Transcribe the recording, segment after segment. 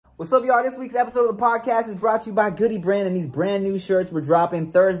What's up, y'all? This week's episode of the podcast is brought to you by GoodieBrand, and these brand new shirts we're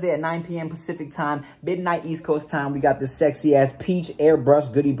dropping Thursday at 9 p.m. Pacific time, midnight East Coast time. We got this sexy-ass peach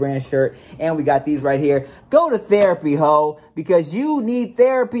airbrush GoodieBrand shirt, and we got these right here. Go to therapy, ho, because you need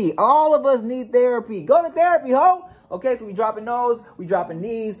therapy. All of us need therapy. Go to therapy, ho. Okay, so we dropping those, we dropping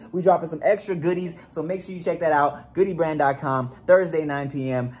these, we dropping some extra goodies, so make sure you check that out, GoodieBrand.com, Thursday, 9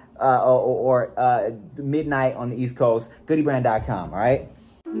 p.m. or midnight on the East Coast, GoodieBrand.com, all right?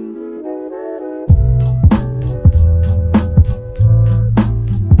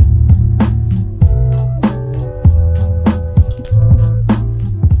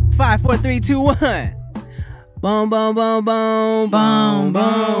 Five, 4, 3, 2, 1. Boom, boom, boom, boom, boom,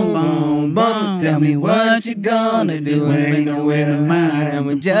 boom, boom, boom. Tell me what you gonna do when ain't nowhere to mind. And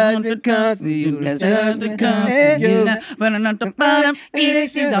when judgment comes for you, judgment comes for you. But I'm not the bottom,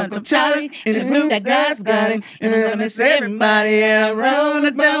 she's Uncle Charlie. In the blue that God's got him. And I miss everybody, and I roll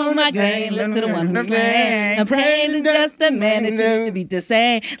it down my game. Look to the one who's slain. I'm praying to just a man to be the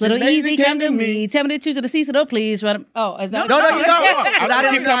same. Little easy come to me. Tell me the truth of the sea, so don't please run. Oh, is that? No, you don't. I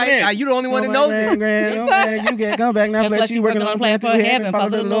didn't know. You the only one that knows it. You can't come back now. Flesh, you working on a plan to heaven. Follow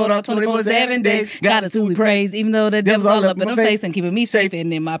the Lord all 24/7 days. God is who we praise, even though the devil's all up in the face and keeping me safe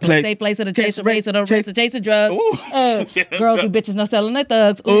and in my place. Safe place of the chase of race, or don't race the chase of drugs. Girls who bitches no selling their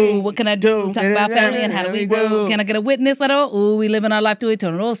thugs. Ooh, what can I do? Talk about family and how do we do? Can I get a witness at all? Ooh, we living our life to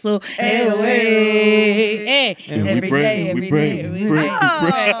eternal. So, hey, every day.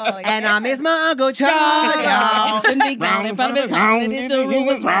 And I miss my Uncle Charlie. Shouldn't be gone in front of his house. The room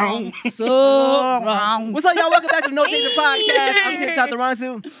was wrong. So wrong. What's up, y'all? Welcome back to the No Chaser Podcast. I'm Tim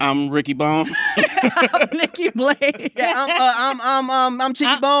Chantarangsu. I'm Ricky Bone. I'm Nikki Blade. Yeah, I'm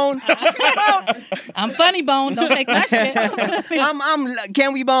Chicky Bone. I'm Funny Bone. Don't take my shit. I'm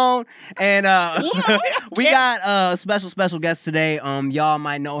Can We Bone, and we got a special guest today. Y'all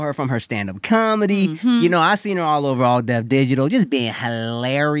might know her from her stand-up comedy. You know, I seen her all over ALLDef Digital, just being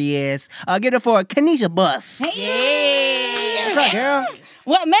hilarious. Get it for Kanisha Bus. Hey. What's up, girl?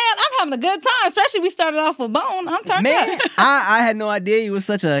 Well, man, I'm having a good time, especially we started off with Bone. I'm turned up. I had no idea you were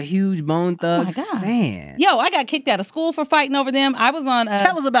such a huge Bone Thugs fan. Yo, I got kicked out of school for fighting over them. I was on...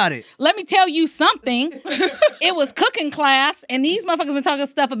 Tell us about it. Let me tell you something. It was cooking class, and these motherfuckers been talking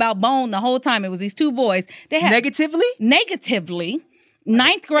stuff about Bone the whole time. It was these two boys. They had Negatively.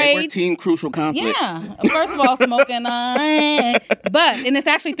 Ninth grade. They were team crucial conflict. Yeah. First of all, smoking. And it's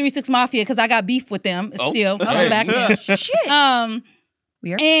actually 3 6 Mafia because I got beef with them still. Back then. Shit.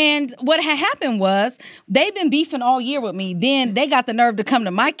 And what had happened was they've been beefing all year with me. Then they got the nerve to come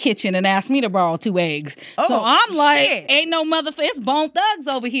to my kitchen and ask me to borrow 2 eggs. So I'm like, ain't no it's Bone Thugs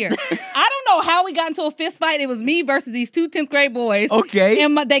over here. I don't know how we got into a fist fight. It was me versus these 2 10th grade boys. Okay.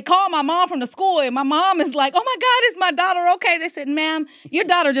 And they called my mom from the school, and my mom is like, oh my God, is my daughter okay? They said, ma'am, your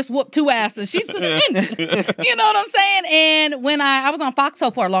daughter just whooped 2 asses. She's suspended. You know what I'm saying? And when I was on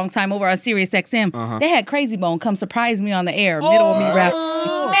Foxhole for a long time over on Sirius XM, they had Crazy Bone come surprise me on the air, middle of me rap.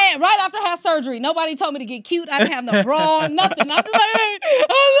 Man, right after I had surgery, nobody told me to get cute. I didn't have no bra, nothing. I'm just like, hey,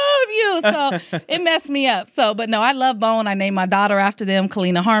 I love you. So it messed me up. But no, I love Bone. I named my daughter after them,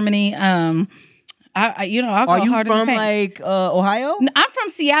 Kalina Harmony. I'll go Are you from like Ohio? I'm from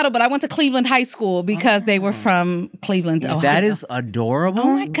Seattle, but I went to Cleveland High School because they were from Cleveland, Ohio. That is adorable.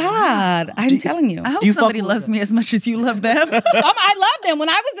 Oh my God. I'm telling you. I hope somebody loves me as much as you love them. I love them. When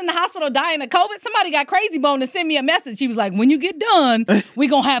I was in the hospital dying of COVID, somebody got Crazy Bone to send me a message. He was like, when you get done, we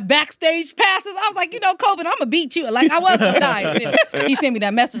going to have backstage passes. I was like, COVID, I'm going to beat you. Like, I was going to die. He sent me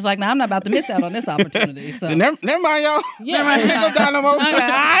that message like, I'm not about to miss out on this opportunity. So. Never mind, y'all. Yeah. Never mind. Go down no more.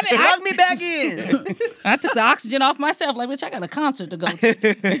 Plug me back in. I took the oxygen off myself. Like, bitch, I got a concert to go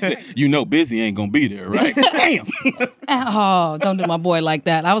to. You know Busy ain't going to be there, right? Damn. Oh, don't do my boy like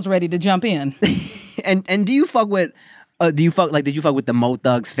that. I was ready to jump in. And do you fuck with, did you fuck with the Mo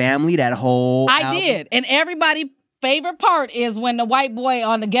Thugs family, that whole album? Did. And everybody... favorite part is when the white boy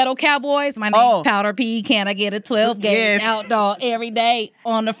on the Ghetto Cowboys, my name's Powder P, can I get a 12 gauge outdoor every day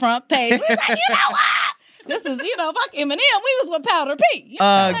on the front page? We was like, you know what? This is, fuck Eminem. We was with Powder P.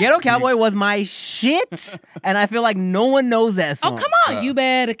 Ghetto Cowboy was my shit, and I feel like no one knows that song. Oh, come on. You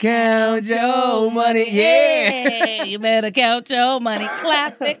better count your money. Yeah. You better count your money.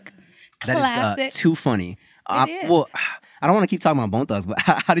 Classic. That is too funny. It is. Well, I don't want to keep talking about Bone Thugs, but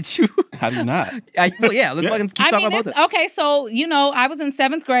how did you? How do you not? Let's fucking keep talking about Bone Thugs. Okay, so, I was in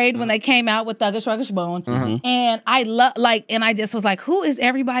 7th grade when they came out with Thuggish Ruggish Bone. And I and I just was like, who is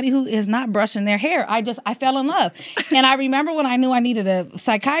everybody who is not brushing their hair? I fell in love. And I remember when I knew I needed a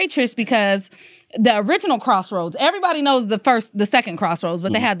psychiatrist because the original Crossroads. Everybody knows the second Crossroads,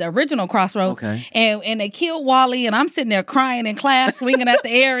 but they had the original Crossroads. Okay. And they killed Wally, and I'm sitting there crying in class, swinging at the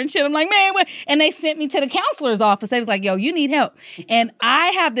air and shit. I'm like, man, what? And they sent me to the counselor's office. They was like, yo, you need help. And I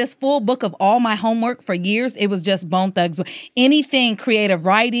have this full book of all my homework for years. It was just Bone Thugs. Anything creative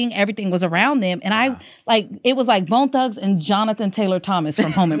writing, everything was around them. And it was like Bone Thugs and Jonathan Taylor Thomas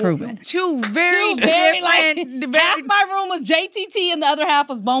from Home Improvement. Two very like, half my room was JTT and the other half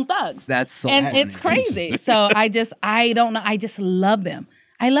was Bone Thugs. That's so and it's crazy. So I don't know. I just love them.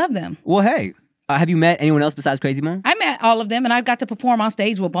 I love them. Well, hey, have you met anyone else besides Crazy Mo? I met all of them, and I got to perform on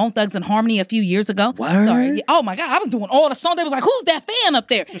stage with Bone Thugs and Harmony a few years ago. Word? Sorry. Oh my God, I was doing all the songs. They was like, "Who's that fan up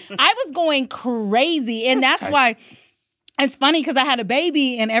there?" I was going crazy, and that's why. It's funny because I had a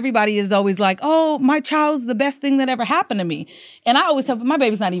baby and everybody is always like, oh, my child's the best thing that ever happened to me. And I always have, my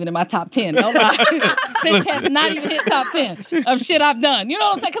baby's not even in my top 10. No lie. They has not even hit top 10 of shit I've done. You know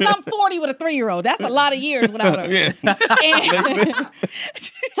what I'm saying? Because I'm 40 with a 3-year-old. That's a lot of years without her. Yeah. And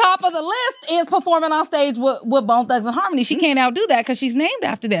top of the list is performing on stage with Bone Thugs and Harmony. She can't outdo that because she's named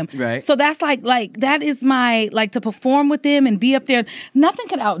after them. Right. So that's like that is my, like, to perform with them and be up there. Nothing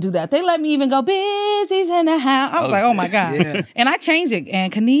could outdo that. They let me even go, Busy's in the house. I was like, oh my God. Yeah. And I changed it.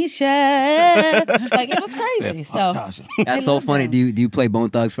 And Kanisha, like, it was crazy. So that's so funny. Do you play Bone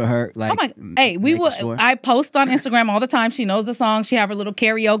Thugs for her? Like, oh my, hey, we will. Sure? I post on Instagram all the time. She knows the song. She have her little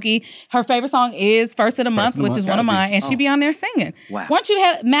karaoke. Her favorite song is First of the Month, which is one of mine, and she be on there singing. Wow. Weren't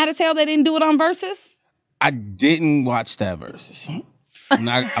you mad as hell they didn't do it on Versus? I didn't watch that Versus. I'm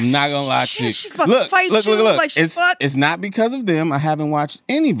not gonna lie to you. She's about to fight you. Like it's not because of them. I haven't watched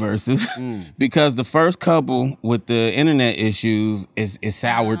any Versus because the first couple with the internet issues is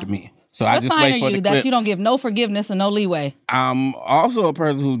soured to me. So I just wait for the clips. That you don't give no forgiveness and no leeway. I'm also a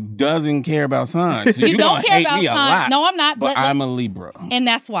person who doesn't care about signs. So you don't care about signs. No, I'm not. But I'm a Libra. And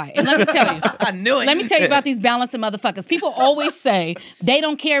that's why. And let me tell you. I knew it. Let me tell you about these balancing motherfuckers. People always say they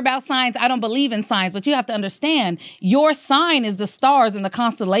don't care about signs. I don't believe in signs. But you have to understand, your sign is the stars and the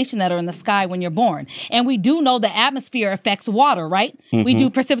constellation that are in the sky when you're born. And we do know the atmosphere affects water, right? Mm-hmm. We do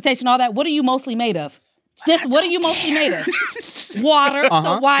precipitation, all that. What are you mostly made of? What are you mostly made of? Water.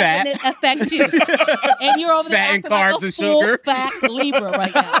 So why wouldn't it affect you? And you're over there acting like a full fat Libra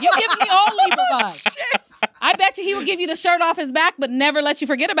right now. You're giving me all Libra vibes. I bet you he would give you the shirt off his back, but never let you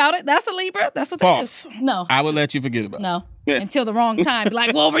forget about it. That's a Libra. That's what that is. No. I would let you forget about it. No. Yeah. Until the wrong time. Be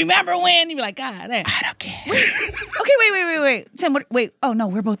like, well, remember when? You'd be like, God damn. I don't care. Okay, wait. Tim, wait. Oh, no,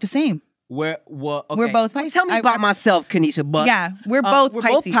 we're both the same. We're both Pisces. Tell me about myself, Kanisha. But yeah, we're both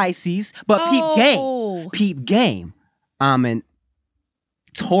Pisces. But peep game. I'm an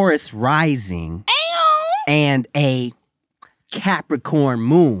Taurus rising and a Capricorn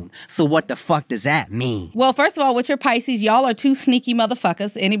moon. So what the fuck does that mean? Well, first of all, with your Pisces, y'all are two sneaky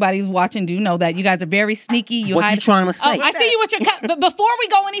motherfuckers. Anybody who's watching do know that. You guys are very sneaky. What you trying to say? I see you with your but before we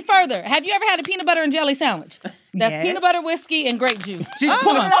go any further, have you ever had a peanut butter and jelly sandwich? That's peanut butter, whiskey, and grape juice. She's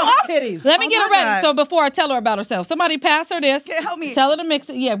pulling off titties. Let me get her ready. So before I tell her about herself, somebody pass her this. Help me. Tell her to mix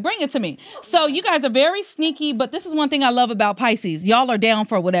it. Yeah, bring it to me. So you guys are very sneaky, but this is one thing I love about Pisces. Y'all are down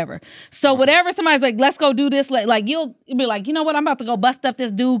for whatever. So whatever somebody's like, let's go do this. Like you'll be like, you know what? I'm about to go bust up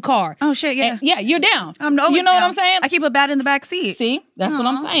this dude car. Oh shit, yeah. And, yeah, you're down. I'm always You know down. what I'm saying? I keep a bat in the back seat. See? That's what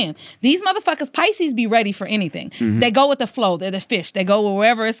I'm saying. These motherfuckers, Pisces, be ready for anything. They go with the flow. They're the fish. They go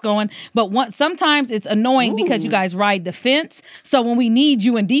wherever it's going. But sometimes it's annoying because you guys ride the fence. So when we need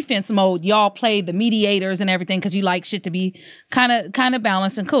you in defense mode, y'all play the mediators and everything because you like shit to be kind of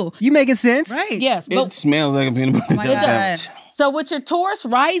balanced and cool. You making sense? Right. Yes. It smells like a peanut butter jelly sandwich. So with your Taurus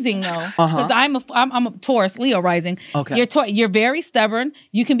rising though, because I'm a Taurus, Leo rising. Okay. You're very stubborn.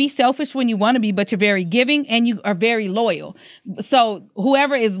 You can be selfish when you want to be, but you're very giving and you are very loyal. So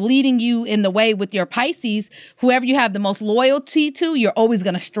whoever is leading you in the way with your Pisces, whoever you have the most loyalty to, you're always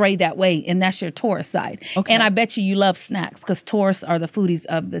going to stray that way, and that's your Taurus side. Okay. And I bet you love snacks because Taurus are the foodies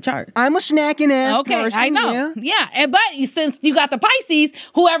of the chart. I'm a snacking ass person. I know. Yeah. But since you got the Pisces,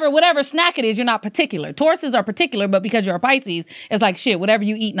 whatever snack it is, you're not particular. Tauruses are particular, but because you're a Pisces, it's like, shit, whatever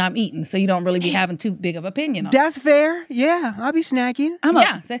you eat, I'm eating. So you don't really be having too big of opinion on That's fair. Yeah, I'll be snacking.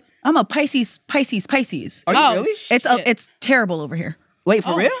 I'm a Pisces. Are you really? It's terrible over here. Wait,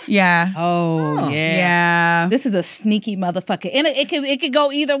 for real? Yeah. Oh, yeah. Yeah. This is a sneaky motherfucker. And it could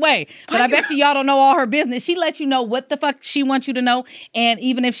go either way. But I bet y'all don't know all her business. She lets you know what the fuck she wants you to know. And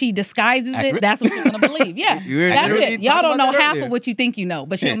even if she disguises it, that's what you're going to believe. Yeah. That's it. Y'all don't know half of what you think you know.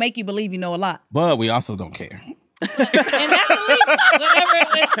 But she'll make you believe you know a lot. But we also don't care. And that's the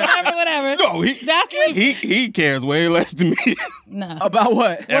lead. Whatever. No, he cares way less than me. No. About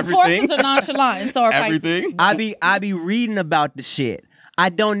what? Well, Tauruses are nonchalant, and so are everything. Pisces. I be reading about the shit. I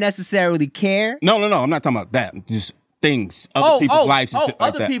don't necessarily care. No. I'm not talking about that. Just things, other people's lives and shit like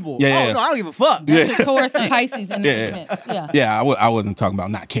other that. people. Yeah. Oh, no, I don't give a fuck. That's your Taurus and Pisces in the mix. Yeah, I wasn't talking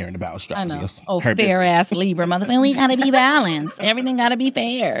about not caring about astrology. I know. That's Oh, her fair business. ass Libra motherfucker. We gotta be balanced. Everything gotta be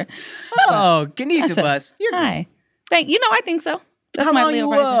fair. Oh, Kanisha Bus. You're Hi. I think so. That's How my long Leo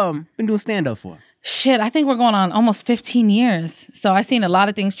you rising. been doing stand-up for? Shit, I think we're going on almost 15 years. So I've seen a lot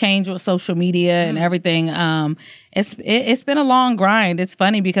of things change with social media and everything. It's been a long grind. It's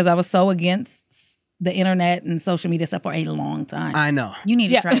funny because I was so against the internet and social media stuff for a long time. I know. You need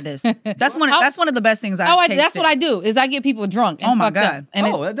to try this. That's one of the best things I've tasted. That's what I do is I get people drunk. And Oh my fucked up. God. And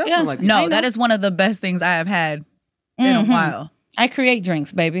That does sound like No, that is one of the best things I have had in a while. I create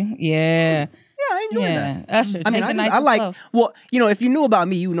drinks, baby. Yeah. Yeah, I enjoy that. Usher, I mean, take it I nice and like. slow. Well, if you knew about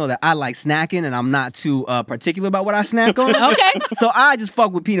me, you know that I like snacking, and I'm not too particular about what I snack on. Okay. So I just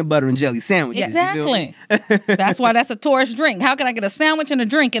fuck with peanut butter and jelly sandwiches. you feel me? Exactly. That's why that's a Taurus drink. How can I get a sandwich and a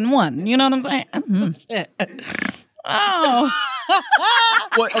drink in one? You know what I'm saying? Shit. Oh.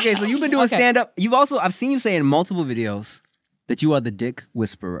 Well, okay, so you've been doing Okay. stand up. I've seen you say in multiple videos that you are the dick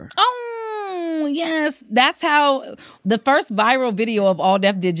whisperer. Oh, yes. That's how the first viral video of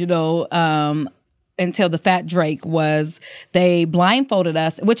ALLDef Digital until the Fat Drake was they blindfolded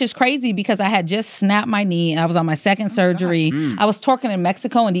us, which is crazy because I had just snapped my knee and I was on my second surgery. I was twerking in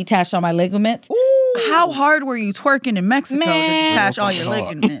Mexico and detached all my ligaments. How hard were you twerking in Mexico to Man. detach all your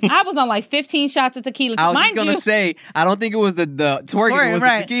ligaments? I was on like 15 shots of tequila. I was Mind just gonna you, say, I don't think it was the twerking, it was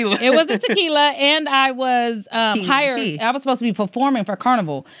Right. the tequila. it was a tequila, and I was hired. TNT. I was supposed to be performing for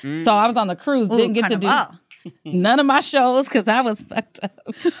Carnival, so I was on the cruise. Didn't get to do none of my shows because I was fucked up.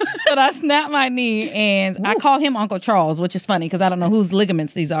 But I snapped my knee, and I call him Uncle Charles, which is funny because I don't know whose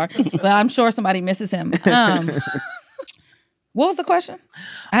ligaments these are, but I'm sure somebody misses him. What was the question?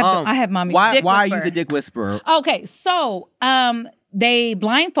 I have mommy. Why Dick are you whisperer. the dick whisperer? Okay, so they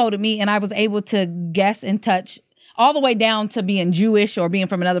blindfolded me, and I was able to guess and touch all the way down to being Jewish or being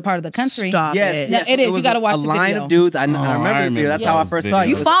from another part of the country. Stop Yes, it. No, it is. You was gotta watch a the line video. of dudes. I remember I the video. remember That's how I those first saw it. videos. It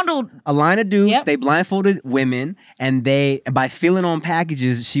You was fondled. a line of dudes. Yep. They blindfolded women, and by feeling on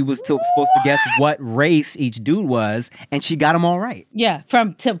packages, she was supposed to guess what race each dude was, and she got them all right. Yeah,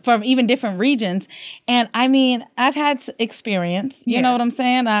 from even different regions, and I mean, I've had experience. You know what I'm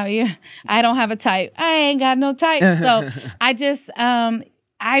saying? I don't have a type. I ain't got no type, so I just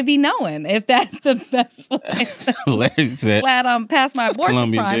I be knowing if that's the best way. Larry said, Glad past my abortion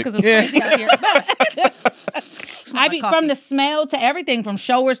Colombian prime dick. because it's crazy out here. But I be from the smell to everything, from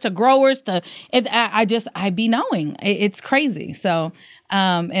showers to growers to I be knowing. It's crazy. So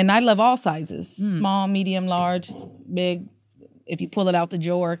and I love all sizes: small, medium, large, big. If you pull it out the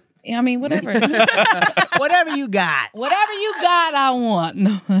drawer. I mean, whatever. Whatever you got. Whatever you got, I want.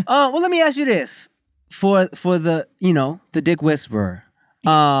 Well, let me ask you this: for the the dick whisperer.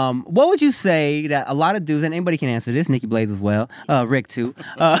 What would you say that a lot of dudes, and anybody can answer this, Nikki Blaze as well, Rick too.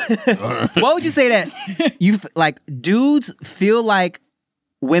 What would you say that dudes feel like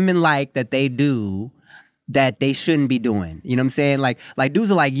women like that they do that they shouldn't be doing? You know what I'm saying? Like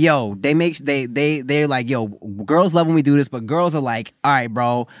dudes are like, yo, they're like, yo, girls love when we do this, but girls are like, all right,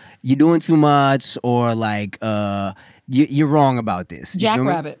 bro, you're doing too much, or like, you're wrong about this. You feel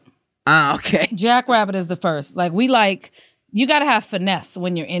me? Jackrabbit. Okay. Jackrabbit is the first. Like you got to have finesse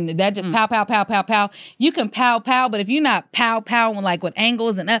when you're in that. Just pow, pow, pow, pow, pow. You can pow, pow, but if you're not pow, pow, like with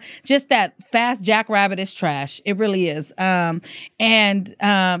angles and just that fast jackrabbit is trash. It really is. And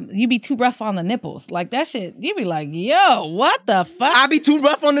you be too rough on the nipples. Like that shit, you be like, yo, what the fuck? I be too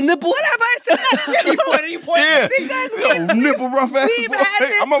rough on the nipple. Whatever I said, You pointed. Yeah. Yo, nipple rough ass. We've had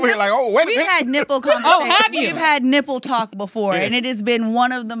this I'm over here like, oh, wait a We've minute. had nipple conversations. have you? We've had nipple talk before, and it has been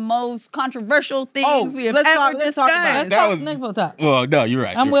one of the most controversial things we have let's ever talk about discussed. it. Let's That talk was- nipple talk. Well, no, you're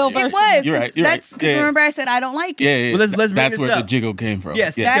right. I'm you're well right. versed. It was. You're right. You're That's right. Yeah. remember I said I don't like it. Yeah. Well, let's bring That's this where up. the jiggle came from.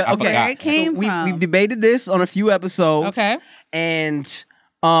 Yes, yeah, That's I where forgot. it came from. We've debated this on a few episodes. Okay. And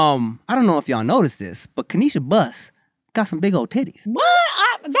I don't know if y'all noticed this, but Kanisha Bus got some big old titties. What?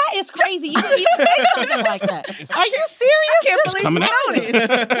 That is crazy. You would even say something like that. Are you serious? I can't believe coming you out. noticed.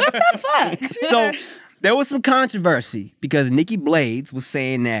 What the fuck? So there was some controversy because Nikki Blades was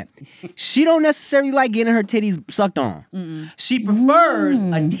saying that she don't necessarily like getting her titties sucked on. She prefers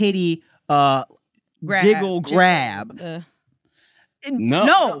a titty jiggle grab.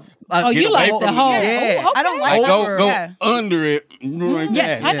 No. Oh, you away like from the it. whole? Yeah. Ooh, okay. I don't Like like go Yeah. under it. Like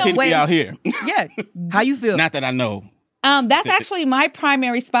Yeah, that. I know. Titty Wait. out here. Yeah. How you feel? Not that I know. That's actually my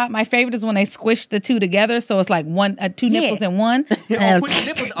primary spot. My favorite is when they squish the two together, so it's like two nipples in one.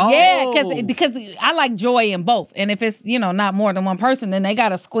 Yeah, because I like joy in both. And if it's, not more than one person, then they got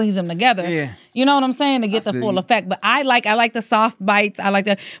to squeeze them together. Yeah. You know what I'm saying? To get the full effect. But I like the soft bites. I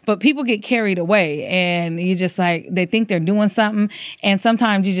like but people get carried away and you just like, they think they're doing something. And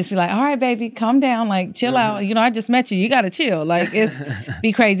sometimes you just be like, all right, baby, calm down. Like, chill out. I just met you. You got to chill. Like, it's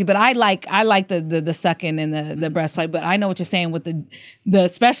be crazy. But I like the sucking and the breast play. But I know what you're saying with the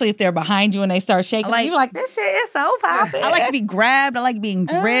especially if they're behind you and they start shaking. You're like, this shit is so popping. I like to be grabbed. I like being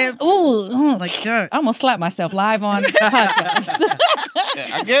gripped. Like, sure. I'm going to slap myself live on the podcast.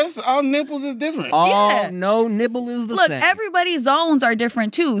 I guess all nipples is different. No nibble is the Look, same. everybody's zones are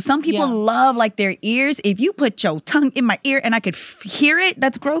different too. Some people love like their ears. If you put your tongue in my ear and I could hear it,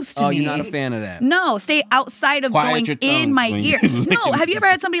 that's gross to me. You're not a fan of that. No, stay outside of Quiet going in my ear. No, have you ever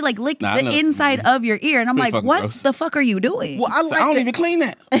had somebody like lick the inside of your ear? And I'm like, what the fuck are you doing? Well, I don't even clean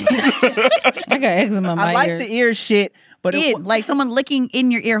that. I got eczema in my I like ears. the ear shit, but like someone licking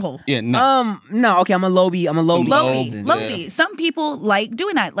in your ear hole. Yeah, no. no, okay, I'm a lobby. Lobby. Some people like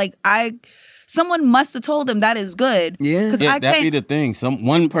doing that. Like someone must have told them that is good. Yeah. Because that'd be the thing.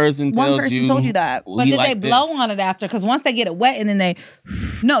 One person told you that. But did they blow on it after? Because once they get it wet and then they...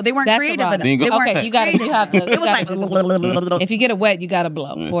 No, they weren't creative enough. They weren't Okay, you have to... It was like... If you get it wet, you got to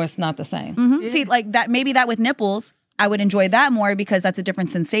blow, or it's not the same. Mm-hmm. See, like that. Maybe that with nipples, I would enjoy that more because that's a different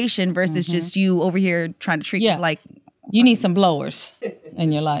sensation versus just you over here trying to treat me like... You need some blowers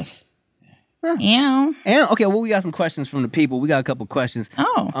in your life. Yeah. And okay, well, we got some questions from the people. We got a couple questions.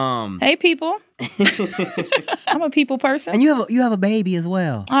 Hey, people. I'm a people person. And you have a baby as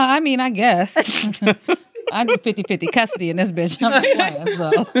well. I mean, I guess. I do 50-50 custody in this bitch. I'm not playing, so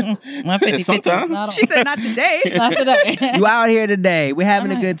I'm 50-50. She said not today. Not today. You out here today. We're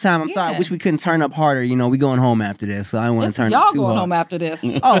having a good time. I'm sorry. I wish we couldn't turn up harder. We going home after this, so I don't want to turn up too Y'all going hard. home after this.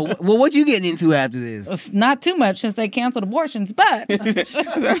 Oh, well, what you getting into after this? It's not too much since they canceled abortions, but...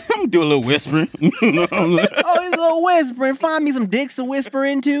 I'm gonna do a little whispering. It's a little whispering. Find me some dicks to whisper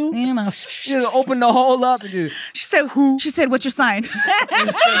into. Just open the hole up. And just... She said, "Who?" She said, "What's your sign?"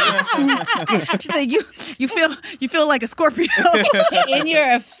 She said, You feel like a Scorpio. In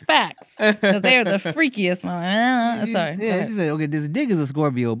your facts, because they're the freakiest. Sorry. Yeah, she said, okay, this dick is a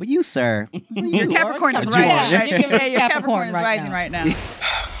Scorpio, but you, sir. Your Capricorn is rising. Your Capricorn is rising right now.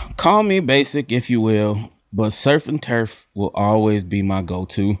 Call me basic, if you will, but surf and turf will always be my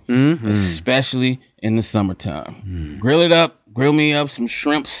go-to, especially in the summertime. Grill it up. Grill me up some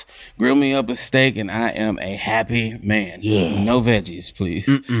shrimps, grill me up a steak, and I am a happy man. Yeah. No veggies,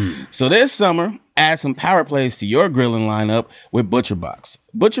 please. So this summer, add some power plays to your grilling lineup with ButcherBox.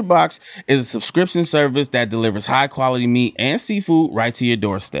 ButcherBox is a subscription service that delivers high-quality meat and seafood right to your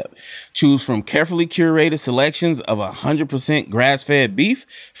doorstep. Choose from carefully curated selections of 100% grass-fed beef,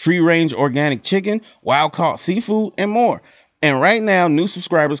 free-range organic chicken, wild-caught seafood, and more. And right now, new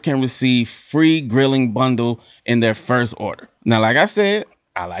subscribers can receive free grilling bundle in their first order. Now, like I said,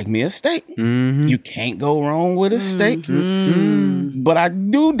 I like me a steak. You can't go wrong with a steak. But I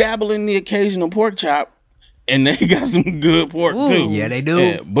do dabble in the occasional pork chop, and they got some good pork too. Yeah, they do.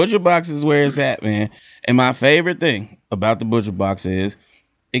 Yeah, ButcherBox is where it's at, man. And my favorite thing about the ButcherBox is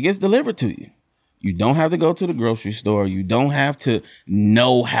it gets delivered to you. You don't have to go to the grocery store. You don't have to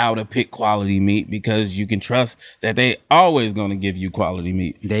know how to pick quality meat because you can trust that they always going to give you quality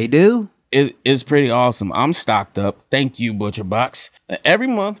meat. They do. It's pretty awesome. I'm stocked up. Thank you, ButcherBox. Every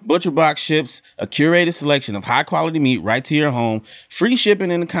month, ButcherBox ships a curated selection of high-quality meat right to your home. Free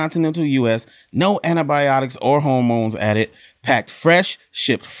shipping in the continental U.S. No antibiotics or hormones added. Packed fresh,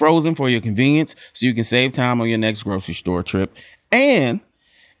 shipped frozen for your convenience so you can save time on your next grocery store trip. And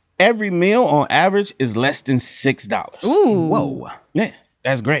every meal on average is less than $6. Ooh. Whoa. Yeah,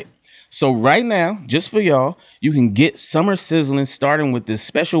 that's great. So right now, just for y'all, you can get summer sizzling starting with this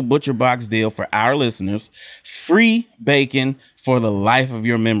special ButcherBox deal for our listeners. Free bacon for the life of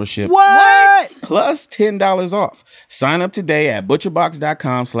your membership. What? Plus $10 off. Sign up today at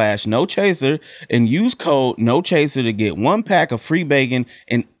butcherbox.com/nochaser and use code NOCHASER to get 1 pack of free bacon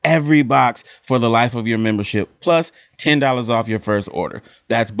in every box for the life of your membership, plus $10 off your first order.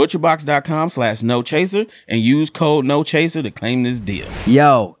 That's butcherbox.com/nochaser and use code NOCHASER to claim this deal.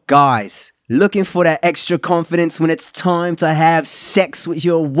 Yo, guys, looking for that extra confidence when it's time to have sex with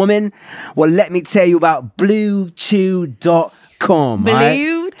your woman? Well, let me tell you about BlueChew.com.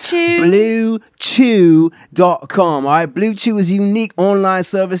 BlueChew.com. All right, BlueChew is a unique online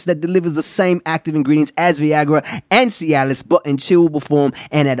service that delivers the same active ingredients as Viagra and Cialis, but in chewable form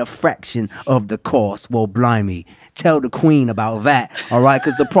and at a fraction of the cost. Well, blimey, Tell the queen about that, all right?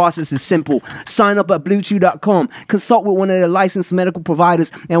 Because the process is simple. Sign up at BlueChew.com, consult with one of their licensed medical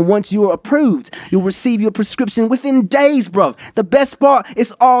providers, and once you are approved, you'll receive your prescription within days, bruv. The best part,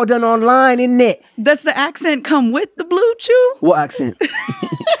 it's all done online, isn't it? Does the accent come with the Blue Chew? What accent?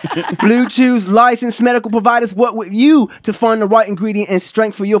 Blue Chew's licensed medical providers work with you to find the right ingredient and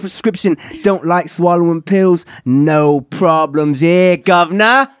strength for your prescription. Don't like swallowing pills? No problems here,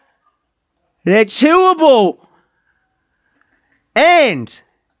 governor. They're chewable. And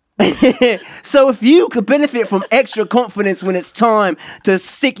so if you could benefit from extra confidence when it's time to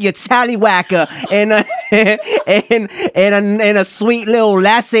stick your tallywhacker in a sweet little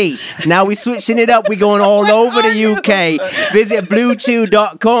lassie, now we switching it up. We going all over the UK. Visit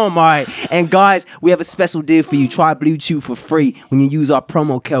BlueChew.com, all right? And guys, we have a special deal for you. Try Blue Chew for free when you use our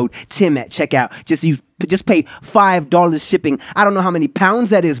promo code Tim at checkout. Just pay $5 shipping. I don't know how many pounds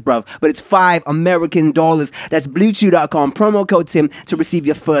that is, bruv, but it's $5 American. That's BlueChew.com. Promo code Tim to receive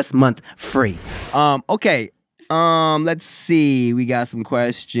your first month free. Okay. Let's see. We got some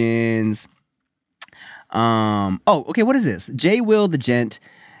questions. Okay. What is this? J. Will the Gent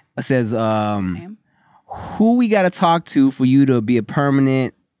says, who we got to talk to for you to be a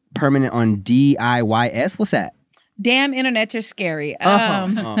permanent on DIYS? What's that? Damn internet, you're scary. Go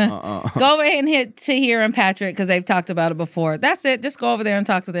over ahead and hit Tahir and Patrick because they've talked about it before. That's it. Just go over there and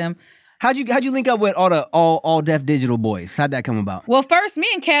talk to them. How'd you link up with all deaf digital boys? How'd that come about? Well, first, me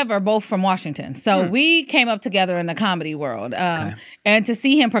and Kev are both from Washington, so we came up together in the comedy world. And to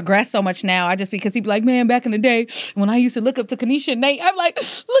see him progress so much now, because he'd be like, man, back in the day when I used to look up to Kanisha and Nate, I'm like,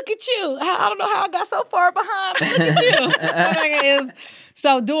 look at you. I don't know how I got so far behind, but look at you.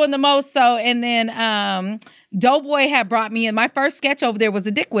 So doing the most. And then Doughboy had brought me in. My first sketch over there was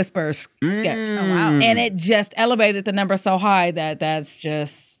a Dick Whisperer sketch. Oh, wow. And it just elevated the number so high that's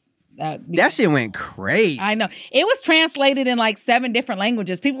just... that shit went crazy. I know. It was translated in like 7 different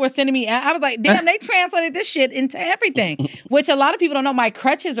languages. People were sending me... I was like, damn, they translated this shit into everything. Which a lot of people don't know. My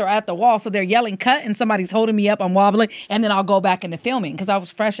crutches are at the wall, so they're yelling cut, and somebody's holding me up. I'm wobbling, and then I'll go back into filming because I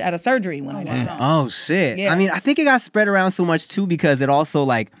was fresh out of surgery when I was on. Oh, shit. Yeah. I mean, I think it got spread around so much, too, because it also,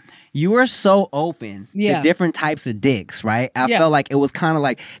 like... You were so open to different types of dicks, right? I felt like it was kind of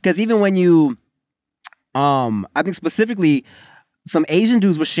like... Because even when you... I think specifically... Some Asian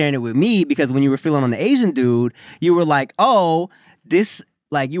dudes were sharing it with me because when you were feeling on the Asian dude, you were like, oh, this,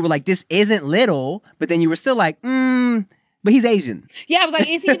 like, you were like, this isn't little, but then you were still like, but he's Asian. Yeah, I was like,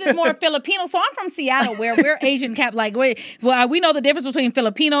 is he either more Filipino? So I'm from Seattle where we're Asian we know the difference between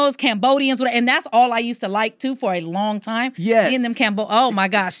Filipinos, Cambodians, and that's all I used to like too for a long time. Yes. Seeing them oh my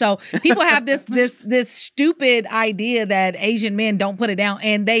gosh. So people have this stupid idea that Asian men don't put it down,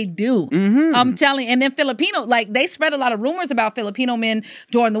 and they do. I'm telling you. And then Filipino, like they spread a lot of rumors about Filipino men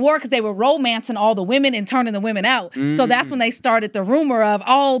during the war because they were romancing all the women and turning the women out. So that's when they started the rumor of,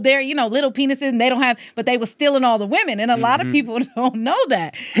 oh, they're, little penises and they don't have, but they were stealing all the women. And a lot of people don't know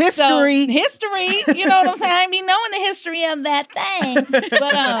that. History, you know what I'm saying? I mean, knowing the history of that thing.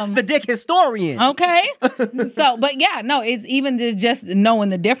 But the dick historian. Okay. So, but yeah, no, it's even just knowing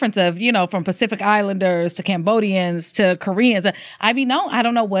the difference of, from Pacific Islanders to Cambodians to Koreans. I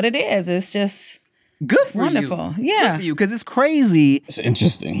don't know what it is. It's just good for wonderful. You. Yeah. Good for you, because it's crazy. It's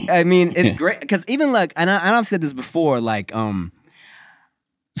interesting. I mean, it's great because even like, and I've said this before, like,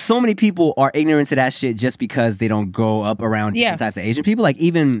 so many people are ignorant to that shit just because they don't grow up around different types of Asian people. Like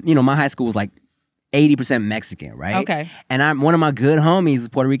even, my high school was like 80% Mexican, right? Okay. And one of my good homies,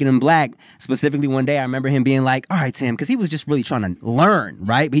 Puerto Rican and black, specifically one day I remember him being like, all right, Tim, because he was just really trying to learn,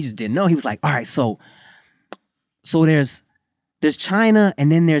 right? But he just didn't know. He was like, all right, so there's China and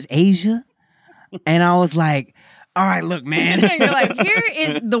then there's Asia. And I was like, all right, look, man. You're like, here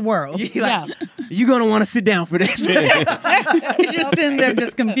is the world. You're going to want to sit down for this. You're just sitting there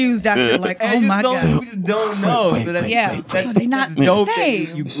just confused after like, oh my God. We just don't know. Wait. That's not dope.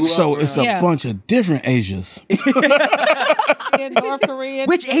 So it's a bunch of different Asias. North Korea.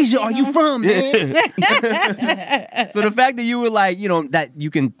 Which Asia are you from, man? So the fact that you were like, that you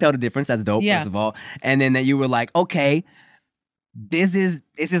can tell the difference, that's dope, first of all. And then that you were like, okay, this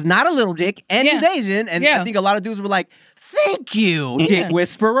is not a little dick, and he's Asian. And I think a lot of dudes were like, thank you, Dick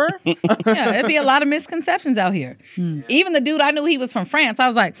Whisperer. There'd be a lot of misconceptions out here. Even the dude, I knew he was from France. I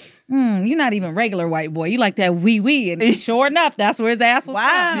was like, you're not even regular white boy. You like that wee-wee. And sure enough, that's where his ass was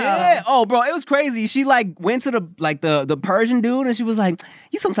from. Yeah. Oh, bro, it was crazy. She like went to the Persian dude, and she was like,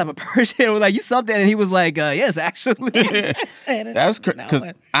 you some type of Persian. Or like, you something. And he was like, yes, actually. That's crazy.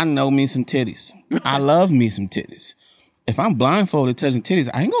 Because I know me some titties. I love me some titties. If I'm blindfolded touching titties,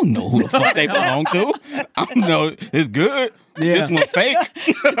 I ain't gonna know who the fuck they belong to. I don't know. It's good. This one fake.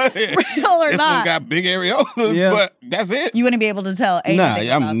 Real or This not? one got big areolas, but that's it. You wouldn't be able to tell anything Nah,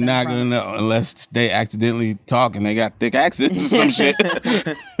 about I'm them not from- gonna know unless they accidentally talk and they got thick accents or some shit.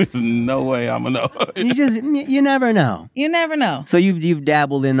 There's no way I'm gonna know. You never know. You never know. So you've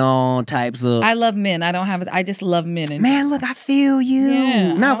dabbled in all types of. I love men. I just love men. And Man, look, I feel you.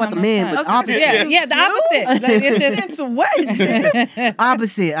 Yeah, Not about the men, I but was gonna opposite. say, yeah, the opposite. Like, It's what?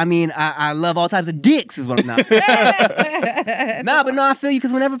 Opposite. I mean, I love all types of dicks. Is what I'm not. Nah, but no, I feel you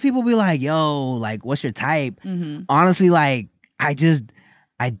because whenever people be like, "Yo, like, what's your type?" Honestly, like,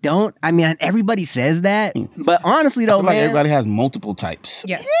 I don't. I mean, everybody says that, but honestly, though, I feel like man, everybody has multiple types.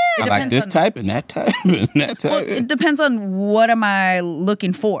 Yes. I like this type and that type and that type. Well, it depends on what am I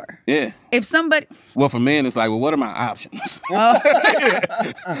looking for. Yeah. If somebody, Well, for men, it's like, well, what are my options?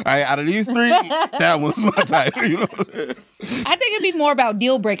 Out of these three, that one's my type. You know? I think it'd be more about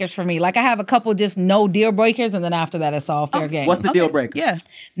deal breakers for me. Like I have a couple just no deal breakers, and then after that, it's all fair game. what's the deal breaker? yeah.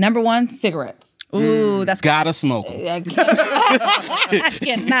 Number one? Cigarettes. Ooh, that's Gotta smoke 'em. I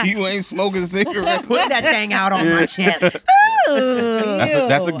cannot. You ain't smoking cigarettes. Put that thing out on my chest.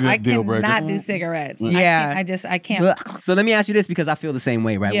 That's a good deal breaker. I cannot do cigarettes. Yeah. I can't. So let me ask you this because I feel the same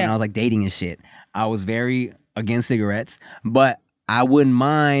way, right? When Yeah. I was like dating and shit, I was very against cigarettes, but I wouldn't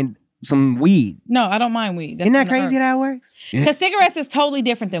mind some weed. No, I don't mind weed. Isn't that crazy how that works? Because cigarettes is totally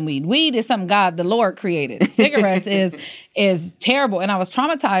different than weed. Weed is something God, the Lord, created. Cigarettes is terrible. And I was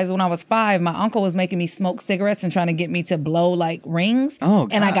traumatized when I was 5. My uncle was making me smoke cigarettes and trying to get me to blow like rings. Oh,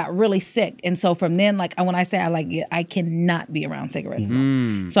 and I God. got really sick. And so from then, like when I say I like it, I cannot be around cigarettes.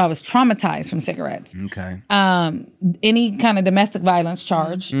 So I was traumatized from cigarettes. Okay. Any kind of domestic violence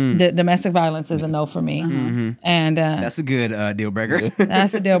charge, domestic violence is a no for me. And That's a good deal breaker.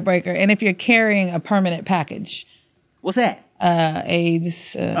 that's a deal breaker. And if you're carrying a permanent package, What's that?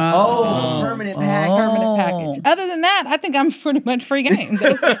 AIDS. Permanent pack. Permanent package. Other than that, I think I'm pretty much free game.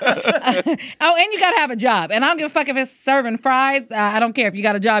 And you gotta have a job. And I don't give a fuck if it's serving fries. I don't care. If you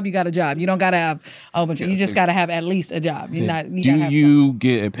got a job, you got a job. You don't gotta have a whole bunch of. You just gotta have at least a job. You're not. You Do gotta have you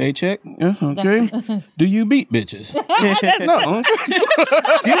get a paycheck? Okay. Do you beat bitches? No.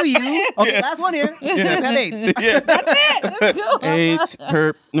 Do you? Okay, last one here. Have AIDS. That's it. AIDS,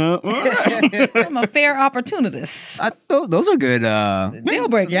 herp, no. I'm a fair opportunist. Those are good. Deal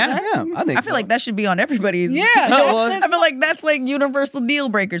breaker. Yeah. Yeah, I think. I feel like that should be on everybody's. Yeah. well, I feel like that's like universal deal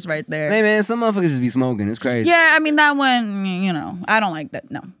breakers right there. Hey man, some motherfuckers just be smoking. It's crazy. Yeah, I mean that one, you know, I don't like that.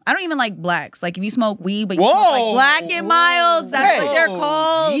 No, I don't even like blacks. Like if you smoke weed, but you smoke Whoa. like black and milds, that's what they're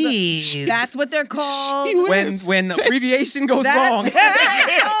called. Jeez. That's what they're called. When the abbreviation goes wrong. That's what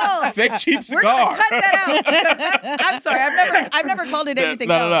they're called. Say cheap We're gonna cigar. cut that out. I'm sorry, I've never called it anything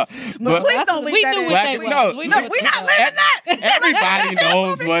No. else. But please don't leave We that knew in. what they Black- was. no, We no, knew what We're they not was. living that. Everybody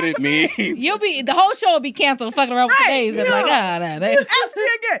knows what it means. The whole show will be canceled fucking around with the Right, days. And no. like, nah, they. Ask me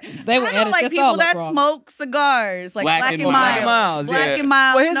again. They would I don't edit like this people all up that wrong. smoke cigars, like Black black and and mild. mild, Black black and and mild.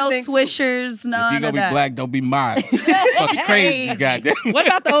 mild, Well, here's no the thing, too. swishers, If none you of gonna be that. black, don't be mine. Fucking crazy, goddamn. What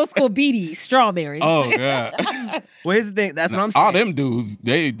about the old school beaties, strawberries? Oh god. Well, here's the thing. That's what I'm All saying. them dudes,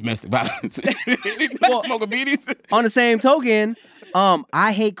 they domestic violence. Smoking beaties. On the same token,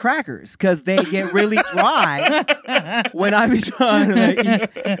 I hate crackers because they get really dry when I be trying to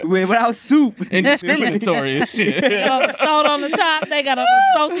eat without soup. Indiscriminatory and shit. Salt on the top. They got a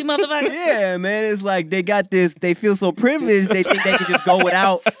salty motherfucker. Yeah, man, it's like they got this. They feel so privileged. They think they can just go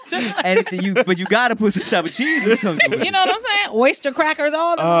without, but you gotta put some type of cheese or something. You know what I'm saying? Oyster crackers,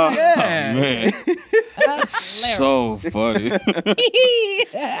 all the Oh, Yeah. man. That's So funny.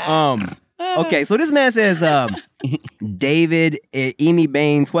 Okay, so this man says, David Emi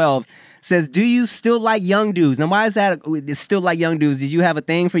Bain 12 says, "Do you still like young dudes?" And why is that? It's still like young dudes. Did you have a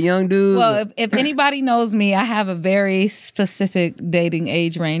thing for young dudes? Well, if anybody knows me, I have a very specific dating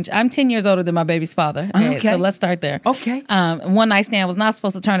age range. I'm 10 years older than my baby's father. Okay. So let's start there. Okay. One night stand was not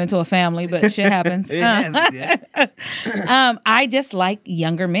supposed to turn into a family, but shit happens. I just like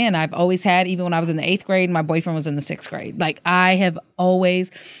younger men. I've always had, even when I was in the 8th grade, my boyfriend was in the 6th grade. Like I have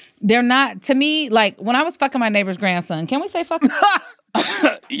always, they're not, to me, like when I was fucking my neighbor's grandson, can we say fucking?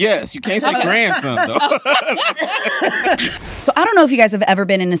 Yes, you can't say grandson though. So I don't know if you guys have ever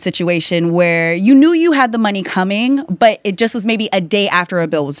been in a situation where you knew you had the money coming, but it just was maybe a day after a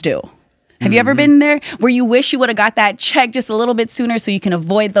bill was due. Have you ever been there where you wish you would have got that check just a little bit sooner so you can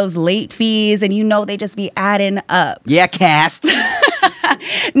avoid those late fees and you know they just be adding up? Yeah, cast.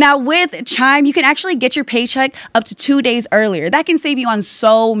 Now, with Chime, you can actually get your paycheck up to 2 days earlier. That can save you on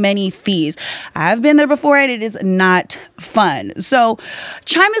so many fees. I've been there before, and it is not fun. So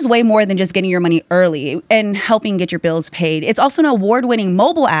Chime is way more than just getting your money early and helping get your bills paid. It's also an award-winning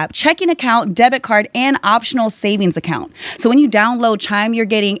mobile app, checking account, debit card, and optional savings account. So when you download Chime, you're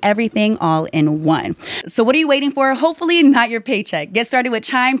getting everything all in one. So what are you waiting for? Hopefully not your paycheck. Get started with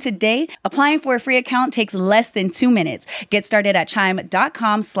Chime today. Applying for a free account takes less than 2 minutes. Get started at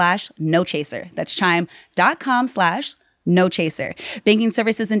chime.com/nochaser. That's chime.com/nochaser. Banking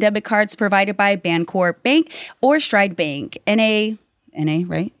services and debit cards provided by Bancorp Bank or Stride Bank. NA,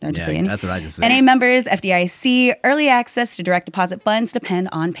 right? Did I just say NA? That's what I just said. NA members, FDIC, early access to direct deposit funds depend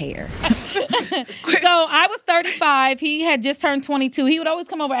on payer. So I was 35. He had just turned 22. He would always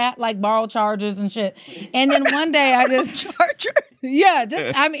come over at like borrow chargers and shit. And then one day I just Charger? Yeah,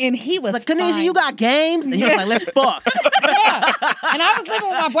 and he was Like, Kanisha, fine. you got games? And he was like, let's fuck. Yeah. And I was living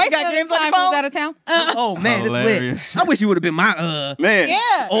with my boyfriend at games the on time your who was phone? out of town. Oh, man, it's lit. Hilarious. I wish you would have been my Man.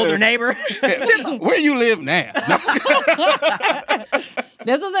 Yeah. older neighbor. Where you live now?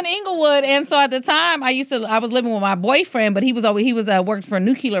 This was in Inglewood, and so at the time I was living with my boyfriend, but he was worked for a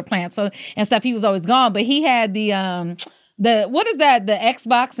nuclear plant, so and stuff. He was always gone, but he had the what is that, the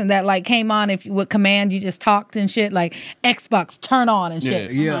Xbox, and that like came on if you would command, you just talked and shit, like Xbox turn on and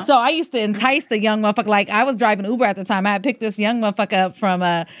shit. Yeah. So I used to entice the young motherfucker. Like I was driving Uber at the time. I had picked this young motherfucker up from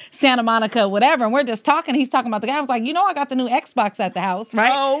Santa Monica, whatever, and we're just talking. He's talking about the guy. I was like, I got the new Xbox at the house,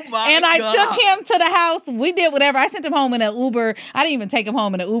 right? Oh my And I God. took him to the house. We did whatever. I sent him home in an Uber. I didn't even take him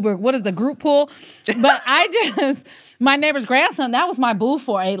home in an Uber. What is the group pool? But my neighbor's grandson, that was my boo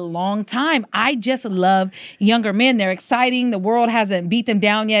for a long time. I just love younger men. They're exciting. The world hasn't beat them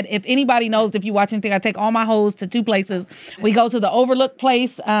down yet. If anybody knows, if you watch anything, I take all my hoes to 2 places. We go to the Overlook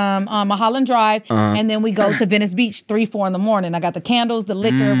place on Mulholland Drive, and then we go to Venice Beach 3, 4 in the morning. I got the candles, the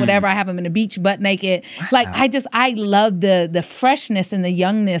liquor, whatever. I have them in the beach, butt naked. Like I love the freshness and the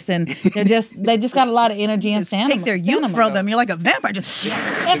youngness, and they just got a lot of energy and stamina. Take their youth from them. You're like a vampire. Just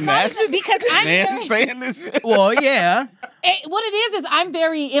And fun, because I'm Man saying this shit. Well, yeah. what it is I'm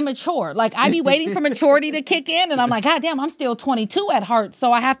very immature. Like I be waiting for maturity to kick in, and I'm like, God damn, I'm still 22 at heart.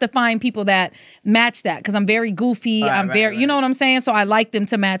 So I have to find people that match that, because I'm very goofy. I'm very, you know what I'm saying? So I like them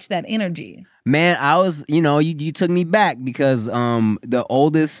to match that energy. Man, I was, you took me back because the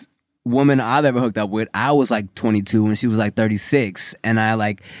oldest woman I've ever hooked up with, I was like 22 and she was like 36. And I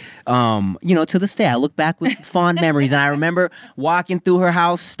like, to this day, I look back with fond memories. And I remember walking through her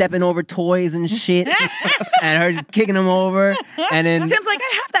house, stepping over toys and shit, and her just kicking them over. And then Tim's like,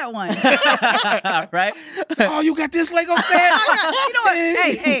 I have that one. right? Oh, you got this Lego set? You know what?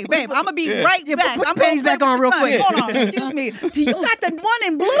 Hey, babe, I'm gonna be right back. put I'm the panties back on real quick. Hold on, excuse me. Do you got the one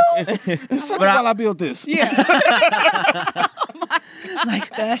in blue? Suck it while I built this. Yeah.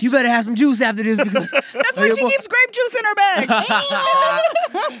 Like, you better have some juice after this because That's why she keeps grape juice in her bag.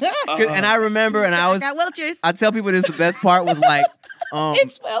 and I remember, and I got Welch's. I tell people this, the best part was like,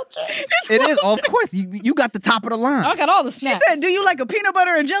 It's Welch's. it is, of course, you got the top of the line. I got all the She snacks. said, "Do you like a peanut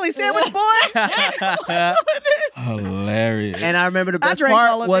butter and jelly sandwich, boy?" Hilarious. And I remember the best drank all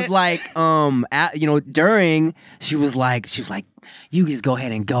part of was it. like, during, she was like, you just go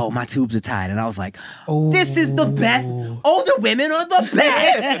ahead and go. My tubes are tied. And I was like, this is the best. Older women are the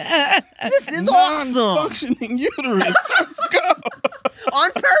best. This is awesome. Non-functioning uterus. Let's go.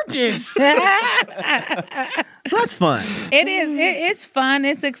 On purpose. So that's fun. It is. It's fun.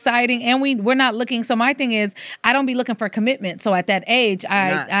 It's exciting, and we're not looking. So my thing is, I don't be looking for commitment. So at that age,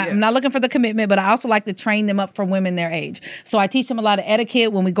 I'm not looking for the commitment, but I also like to train them up for women their age. So I teach them a lot of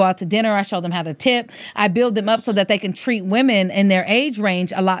etiquette. When we go out to dinner, I show them how to tip. I build them up so that they can treat women in their age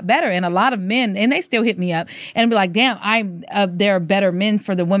range a lot better. And a lot of men, and they still hit me up and be like, "Damn, there are better men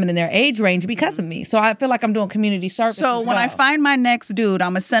for the women in their age range because of me." So I feel like I'm doing community service. So when I find my next dude,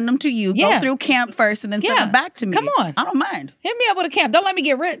 I'm gonna send him to you. Yeah. Go through camp first, and then send him back to me. Come on. I don't mind. Hit me up with a camp. Don't let me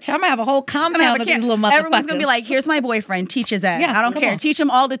get rich. I'm gonna have a whole compound of these little motherfuckers. Everyone's gonna be like, "Here's my boyfriend. Teach his ass. Yeah, I don't come care. on. Teach him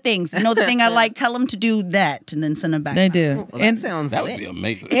all the things. You know the thing I like. Tell him to do that, and then send him back." They do. Well, And that sounds That would lit. be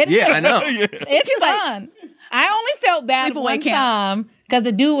amazing. Yeah, I know. it's fun. I only felt bad Sleepaway one camp. time because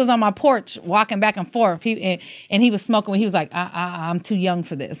the dude was on my porch walking back and forth. And he was smoking. He was like, I'm too young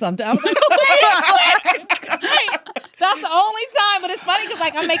for this. I was like, wait. That's the only time. But it's funny because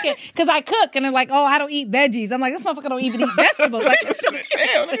like I make it because I cook and they're like, oh, I don't eat veggies. I'm like, this motherfucker don't even eat vegetables. Like,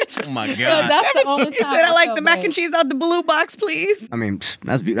 Oh my so god. that's the only time. He said, I like feel the mac bad. and cheese out the blue box, please. I mean,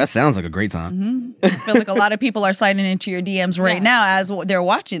 that sounds like a great time. I feel like a lot of people are sliding into your DMs right now as they're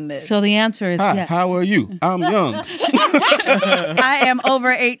watching this. So the answer is Hi, yes. how are you? I'm young. I am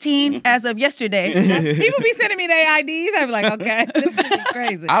over 18 as of yesterday. People be sending me their IDs. I be like, okay, this shit is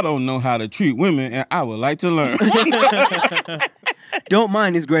crazy. I don't know how to treat women, and I would like to learn. Don't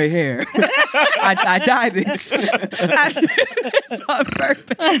mind his gray hair. I dyed this. It's on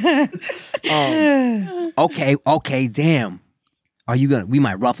purpose. Okay, damn. Are you gonna? We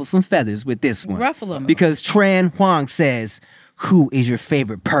might ruffle some feathers with this one. Ruffle them. Because Tran Huang says, "Who is your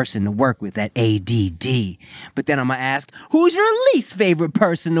favorite person to work with at ADD?" But then I'm gonna ask, who's your least favorite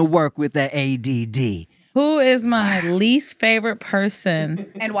person to work with at ADD? Who is my least favorite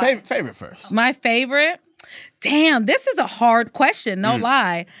person? And why? Favorite first. My favorite? Damn, this is a hard question, no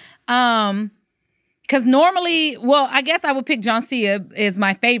lie. Because normally, well, I guess I would pick John Cia is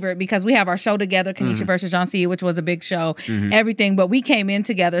my favorite because we have our show together, Kanisha versus John Cia, which was a big show, everything. But we came in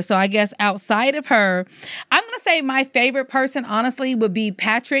together. So I guess outside of her, I'm going to say my favorite person, honestly, would be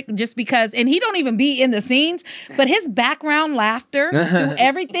Patrick, just because, and he don't even be in the scenes, but his background laughter through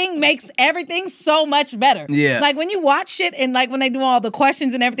everything makes everything so much better. Yeah. Like when you watch shit and like when they do all the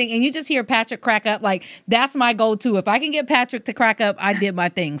questions and everything, and you just hear Patrick crack up, like that's my go-to. If I can get Patrick to crack up, I did my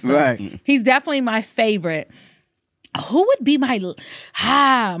thing. So Right. he's definitely my favorite. Who would be my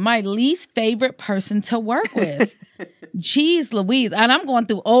least favorite person to work with? Jeez Louise. And I'm going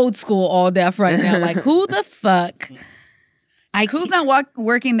through old school ALLDef right now. Like, who the fuck? Who's not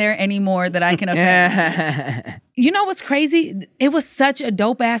working there anymore that I can offend? You know what's crazy? It was such a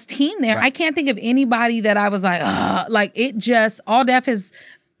dope ass team there. Right. I can't think of anybody that I was like it just, ALLDef is,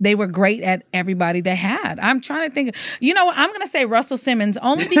 they were great at everybody they had. I'm trying to think. You know what? I'm going to say Russell Simmons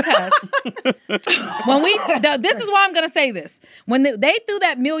only because when this is why I'm going to say this. When they threw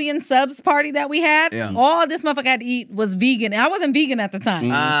that 1,000,000 subs party that we had, all this motherfucker had to eat was vegan. And I wasn't vegan at the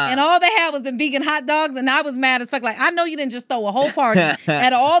time. And all they had was the vegan hot dogs. And I was mad as fuck. Like, I know you didn't just throw a whole party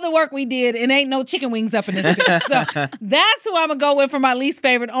at all the work we did and ain't no chicken wings up in this bitch. So that's who I'm going to go with for my least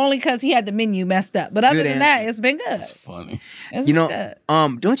favorite, only because he had the menu messed up. But other than that, it's been good. Funny. It's You been know,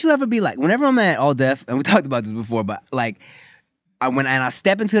 good. don't you ever be like, whenever I'm at ALLDef, and we talked about this before, but like, when I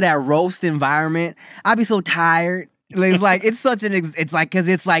step into that roast environment, I be so tired. It's like, it's such an, it's like, because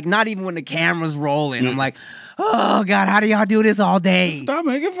it's like, not even when the camera's rolling, I'm like, oh God, how do y'all do this all day? Stop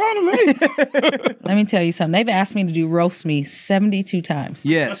making fun of me. Let me tell you something. They've asked me to do roast me 72 times.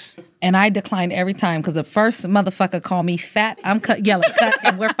 Yes. And I declined every time because the first motherfucker called me fat. I'm yelling, cut,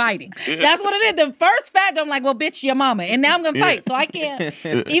 and we're fighting. That's what it is. The first fat, I'm like, well, bitch, your mama. And now I'm going to fight. So I can't,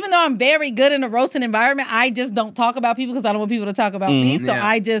 even though I'm very good in a roasting environment, I just don't talk about people because I don't want people to talk about me. So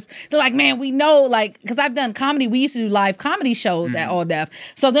Yeah. they're like, man, we know, like, because I've done comedy. We used to do live comedy shows at ALLDef.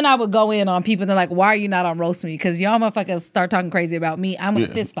 So then I would go in on people and they're like, why are you not on Roast Me? Because y'all motherfuckers start talking crazy about me. I'm going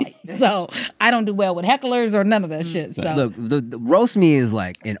to fist fight. So I don't do well with hecklers or none of that shit. So Look, the roast me is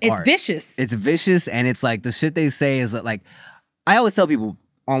like an it's art. vicious. It's vicious, and it's like the shit they say is like, I always tell people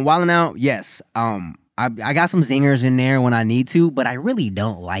on Wild 'N Out, yes, I got some zingers in there when I need to, but I really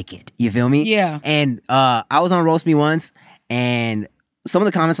don't like it. You feel me? Yeah. And I was on Roast Me once, and some of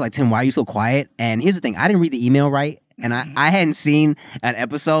the comments were like, Tim, why are you so quiet? And here's the thing, I didn't read the email right. And I hadn't seen an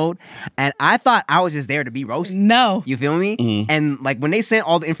episode, and I thought I was just there to be roasted. No. You feel me? And like when they sent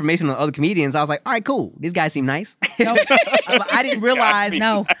all the information on other comedians, I was like, all right, cool. These guys seem nice. Nope. But I didn't realize.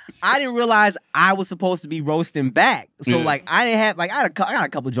 No. I didn't realize I was supposed to be roasting back. So like I didn't have like I got a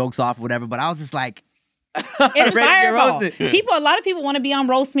couple jokes off or whatever, but I was just like. It's ready to get fireball. roasted. A lot of people want to be on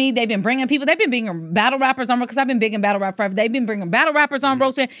Roast Me. They've been bringing people. They've been bringing battle rappers on, because I've been big in battle rap forever. They've been bringing battle rappers on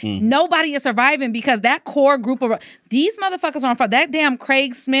Roast Me. Nobody is surviving because that core group of these motherfuckers are on fire. That damn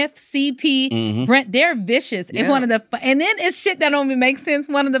Craig Smith, CP, Brent, they're vicious. Yeah. And and then it's shit that don't even make sense.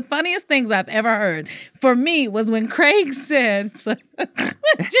 One of the funniest things I've ever heard for me was when Craig said, when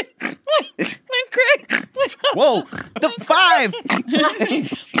Craig. Whoa, the 5.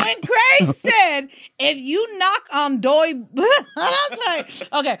 When Craig said, if you knock on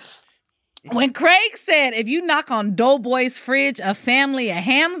okay. When Craig said, if you knock on Doughboy's fridge, a family of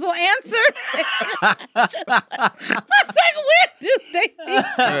hams will answer. I was like, where do they think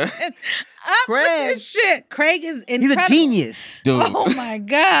up with Craig. this shit? Craig is He's incredible. a genius. Dude, Oh my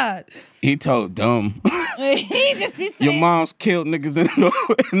God. he told dumb. He just be saying, Your mom's killed niggas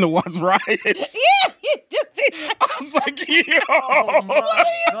in the Watts riots. yeah, he just be I was like, yo. Oh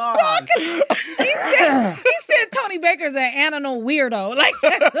my God. he said Tony Baker's an animal weirdo. Like,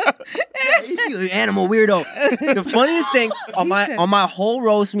 He's an animal weirdo. The funniest thing on my whole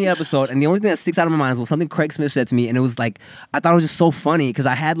roast me episode, and the only thing that sticks out of my mind was something Craig Smith said to me, and it was like, I thought it was just so funny because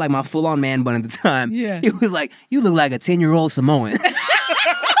I had like my full on man bun at the time. Yeah. He was like, "You look like a 10-year-old Samoan."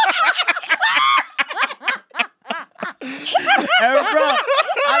 And bro,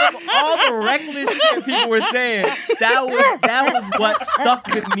 out of all the reckless shit people were saying, that was what stuck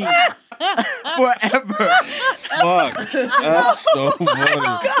with me forever. Fuck. That's so funny.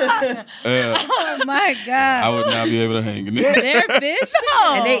 oh my God. I would not be able to hang in there. They're fish.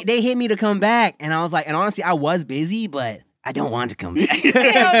 And they hit me to come back, and I was like, and honestly, I was busy, but I don't want to come back.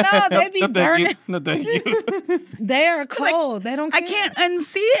 Hell no, they be burning. No, thank you. They are cold. They don't care. I can't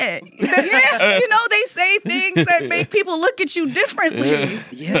unsee it. Yeah. You know, they say things that make people look at you differently.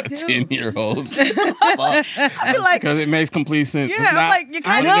 Yeah, 10-year-olds. I be like, Because it makes complete sense. yeah, It's I'm not like, you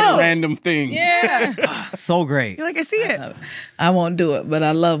kind looking at of random things. Yeah. so great. You're like, I see it. I won't do it, but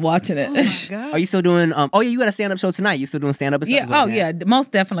I love watching it. Oh my God. Are you still doing? Oh yeah, you got a stand up show tonight. You still doing stand up? Yeah. Oh, yeah.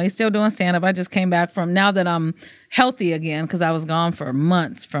 Most definitely. Still doing stand up. I just came back from, now that I'm healthy again, because I was gone for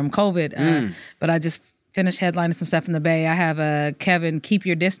months from COVID. But I just finished headlining some stuff in the Bay. I have Kevin Keep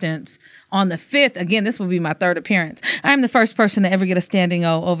Your Distance on the 5th. Again, this will be my 3rd appearance. I'm the first person to ever get a standing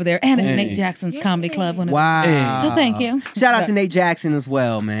O over there, and at Nate Jackson's Comedy Club. Wow. So thank you. Shout out to Nate Jackson as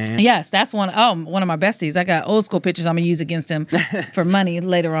well, man. Yes, that's one of my besties. I got old school pictures I'm gonna use against him for money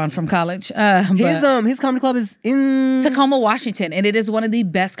later on from college. His comedy club is in Tacoma, Washington, and it is one of the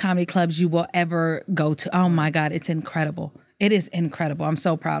best comedy clubs you will ever go to. Oh my God, it's incredible. It is incredible. I'm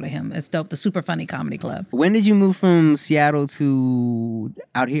so proud of him. It's dope. The Super Funny Comedy Club. When did you move from Seattle to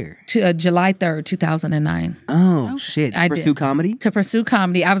out here? To July 3rd, 2009. Oh shit! To pursue comedy. To pursue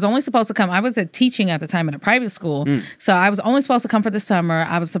comedy. I was only supposed to come. I was teaching at the time in a private school. So I was only supposed to come for the summer.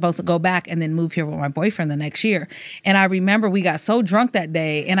 I was supposed to go back and then move here with my boyfriend the next year. And I remember we got so drunk that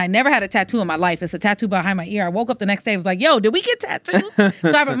day, and I never had a tattoo in my life. It's a tattoo behind my ear. I woke up the next day, was like, yo, did we get tattoos? So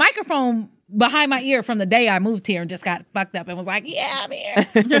I have a microphone behind my ear from the day I moved here and just got fucked up and was like, yeah, I'm here.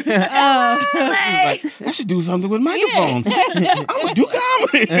 Like, I should do something with microphones. I'm gonna do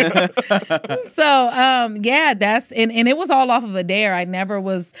comedy. So yeah, that's and it was all off of a dare.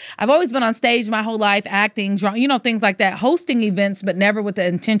 I've always been on stage my whole life, acting, things like that, hosting events, but never with the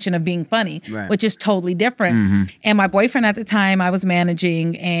intention of being funny, which is totally different. And my boyfriend at the time I was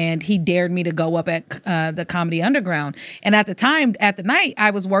managing, and he dared me to go up at the Comedy Underground. And at the night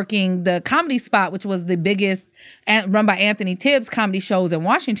I was working the Comedy Spot, which was the biggest run by Anthony Tibbs comedy shows in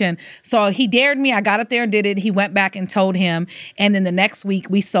Washington. So he dared me. I got up there and did it. He went back and told him. And then the next week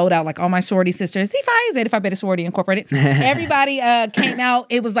we sold out, like all my sorority sisters, C5s, 85 Beta Sorority Incorporated. Everybody came out.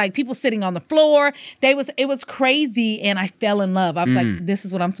 It was like people sitting on the floor. It was crazy. And I fell in love. I was like, this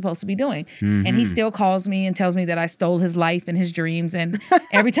is what I'm supposed to be doing. And he still calls me and tells me that I stole his life and his dreams. And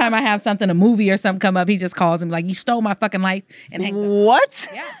every time I have something, a movie or something come up, he just calls him like, you stole my fucking life. And hangs up. What?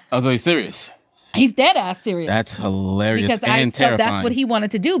 Yeah. I was like, serious. He's dead ass serious. That's hilarious because and terrifying. That's what he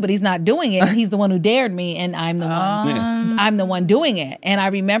wanted to do, but he's not doing it. And he's the one who dared me, and I'm the one. I'm the one doing it. And I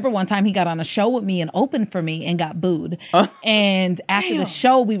remember one time he got on a show with me and opened for me and got booed. And after the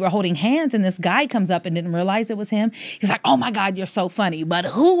show, we were holding hands, and this guy comes up and didn't realize it was him. He was like, "Oh my God, you're so funny! But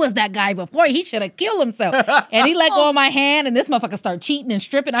who was that guy before? He should have killed himself." And he let go of my hand, and this motherfucker started cheating and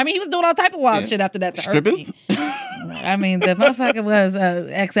stripping. I mean, he was doing all type of wild shit after that. Stripping? I mean, the motherfucker was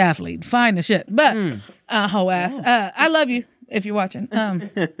ex-athlete, fine as shit, but hoe ass. I love you if you're watching.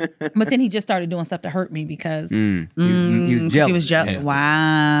 But then he just started doing stuff to hurt me because He was jealous. He was jealous. Yeah.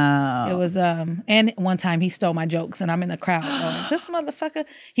 Wow. it was. And one time he stole my jokes, and I'm in the crowd. Going, this motherfucker.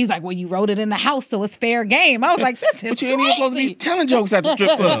 He's like, "Well, you wrote it in the house, so it's fair game." I was like, "This is But you ain't even supposed to be crazy." telling jokes at the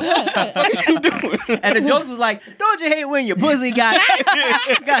strip club. What you doing? And the jokes was like, "Don't you hate when your pussy got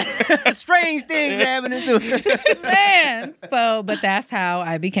strange things happening to it?" Man. So, but that's how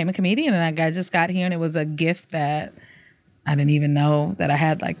I became a comedian, and I just got here, and it was a gift that I didn't even know that I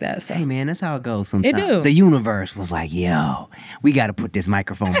had like that. So. Hey man, that's how it goes sometimes. It do. The universe was like, "Yo, we got to put this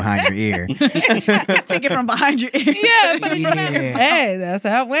microphone behind your ear." Take it from behind your ear. Yeah, but Yeah. hey, that's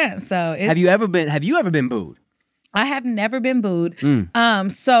how it went. So it's, Have you ever been booed? I have never been booed.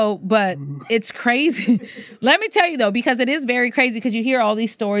 But it's crazy. Let me tell you though, because it is very crazy because you hear all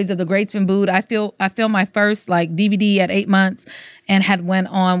these stories of the greats been booed. I filmed my first like DVD at 8 months and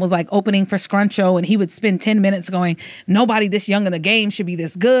was like opening for Scruncho, and he would spend 10 minutes going, nobody this young in the game should be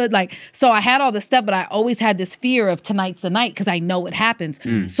this good. Like, so I had all this stuff, but I always had this fear of tonight's the night because I know it happens.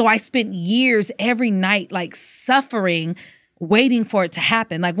 So I spent years every night like suffering waiting for it to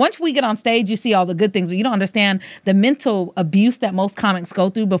happen. Like once we get on stage, you see all the good things, but you don't understand the mental abuse that most comics go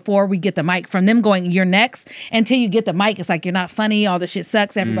through before we get the mic. From them going, you're next, until you get the mic, it's like, you're not funny, all this shit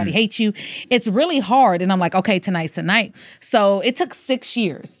sucks, everybody hates you. It's really hard. And I'm like, okay, tonight's the night. So it took 6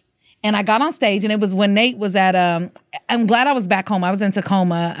 years. And I got on stage, and it was when Nate was at, I'm glad I was back home. I was in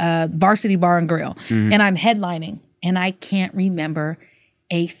Tacoma, Varsity Bar and Grill, and I'm headlining, and I can't remember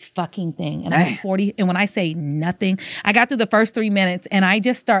a fucking thing. And I'm 40, and when I say nothing, I got through the first 3 minutes, and I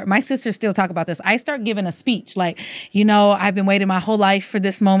just start, my sisters still talk about this, I start giving a speech like, you know, I've been waiting my whole life for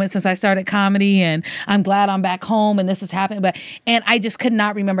this moment since I started comedy, and I'm glad I'm back home and this is happening. And I just could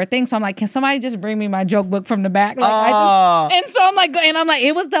not remember things. So I'm like, can somebody just bring me my joke book from the back? Like, and so I'm like,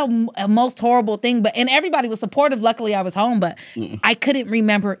 it was the most horrible thing, and everybody was supportive. Luckily I was home, but I couldn't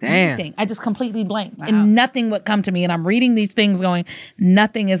remember anything. I just completely blanked, and nothing would come to me. And I'm reading these things going,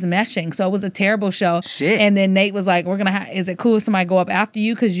 nothing is meshing. So it was a terrible show. Shit. And then Nate was like, is it cool if somebody go up after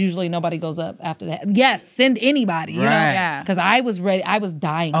you? Because usually nobody goes up after that. Yes, send anybody. You know? Yeah. Because I was ready. I was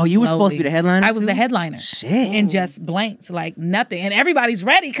dying. Oh, you were supposed to be the headliner? I was the headliner. Shit. And just blanked, like nothing. And everybody's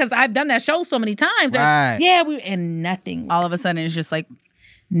ready because I've done that show so many times. Right. Yeah, and nothing. All of a sudden, it's just like,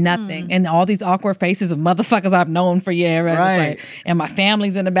 nothing. And all these awkward faces of motherfuckers I've known for years. Right. Like, and my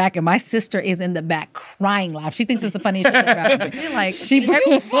family's in the back, and my sister is in the back crying laugh. She thinks it's the funniest shit ever. you're like, She funny.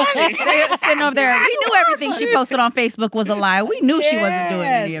 they're sitting over there. We knew everything she posted on Facebook was a lie. We knew she wasn't doing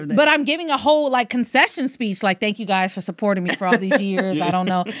any of this. But I'm giving a whole like concession speech, like, thank you guys for supporting me for all these years. I don't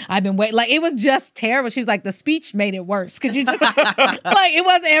know. I've been waiting. Like, it was just terrible. She was like, the speech made it worse. Cause you just like, it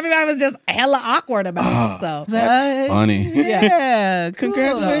wasn't, everybody was just hella awkward about it. So That's funny. Yeah, cool.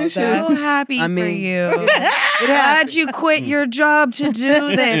 Congratulations. So happy for you. Glad you quit your job to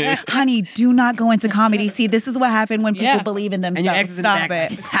do this. Honey, do not go into comedy. See, this is what happened when people believe in And your themselves. ex is in the Stop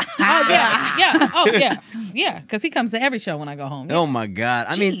back. it. oh yeah. Oh yeah. Yeah. Cause he comes to every show when I go home. Oh my God.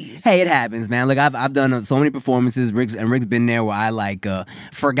 I mean, hey, it happens, man. Look, I've done so many performances. Rick's been there where I like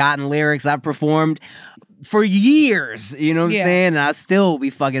forgotten lyrics I've performed for years, you know what I'm saying? And I still be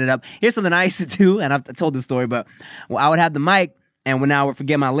fucking it up. Here's something I used to do, and I've told this story, but I would have the mic, and when I would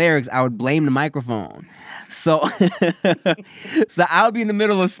forget my lyrics, I would blame the microphone. So, so I would be in the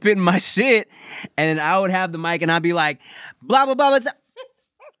middle of spitting my shit, and then I would have the mic, and I'd be like, blah, blah, blah, blah.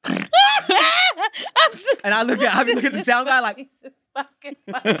 And I'd look at the sound guy like, it's fucking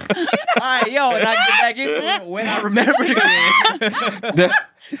all right, yo, and I get back into it when I remember it.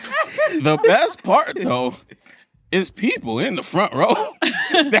 The best part, though, is people in the front row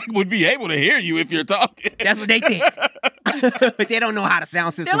that would be able to hear you if you're talking. That's what they think. But they don't know how the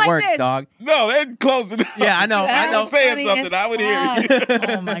sound system like works, this. dog. No, they're close enough. Yeah, I know. That's I'm saying funny something, as I would hear you.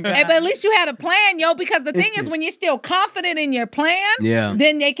 Oh my God. Hey, but at least you had a plan, yo, because the thing is, when you're still confident in your plan,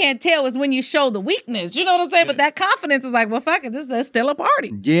 then they can't tell is when you show the weakness. You know what I'm saying? But that confidence is like, well, fuck it, this is still a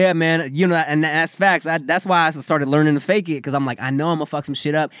party. Yeah, man. You know, and that's facts. That's why I started learning to fake it, because I'm like, I know I'm going to fuck some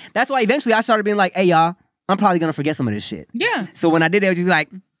shit up. That's why eventually I started being like, hey, y'all, I'm probably going to forget some of this shit. Yeah. So when I did it, I was just like,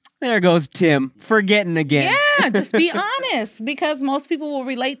 there goes Tim, forgetting again. Yeah, just be honest, because most people will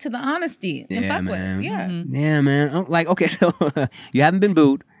relate to the honesty and fuck with it. Yeah. Yeah, man. I'm like, okay, so you haven't been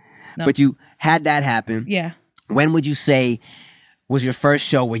booed, but you had that happen. Yeah. When would you say was your first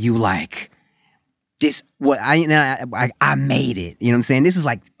show where you like, this, what, I made it? You know what I'm saying? This is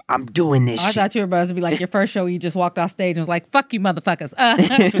like, I'm doing this shit. I thought you were about to be like your first show, you just walked off stage and was like, fuck you motherfuckers.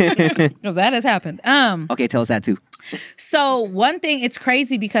 Because that has happened. Okay, tell us that too. So one thing, it's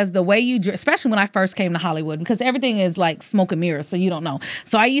crazy because the way you dress, especially when I first came to Hollywood, because everything is like smoke and mirrors, so you don't know.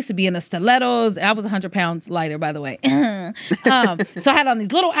 So I used to be in the stilettos. I was 100 pounds lighter, by the way. So I had on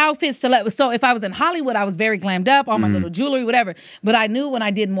these little outfits. So if I was in Hollywood, I was very glammed up, all my little jewelry, whatever. But I knew when I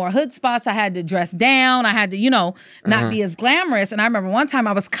did more hood spots, I had to dress down. I had to, not be as glamorous. And I remember one time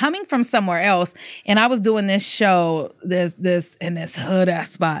I was coming from somewhere else, and I was doing this show, this hood ass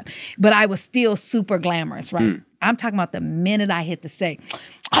spot, but I was still super glamorous, right? I'm talking about the minute I hit the set.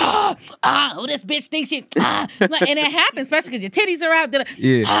 Who this bitch thinks she, and it happened, especially because your titties are out.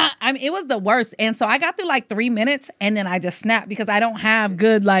 I mean, it was the worst. And so I got through like 3 minutes, and then I just snapped because I don't have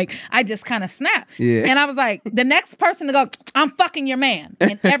good, I just kind of snapped. Yeah. And I was like, the next person to go, I'm fucking your man.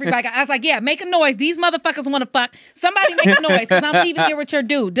 And everybody I was like, yeah, make a noise. These motherfuckers want to fuck. Somebody make a noise, because I'm leaving here with your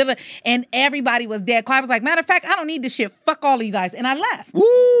dude. And everybody was dead quiet. I was like, matter of fact, I don't need this shit. Fuck all of you guys. And I left.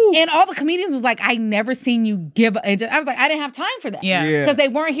 Woo! And all the comedians was like, I never seen you give give. I was like, I didn't have time for that. Yeah. Because they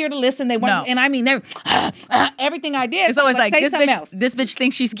weren't here to listen. They weren't, and I mean, they're everything I did. It's always like say something else. this bitch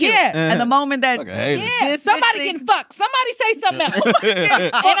thinks she's cute. Yeah. And the moment that somebody can fuck. Somebody say something else.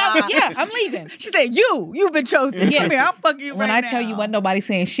 And I was like, I'm leaving. She said, you've been chosen. Yeah. Come here, I'll fuck you When right I tell you, wasn't nobody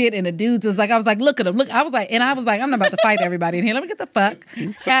saying shit, and the dudes was like, I was like, look at them, look. I was like, I'm not about to fight everybody in here. Let me get the fuck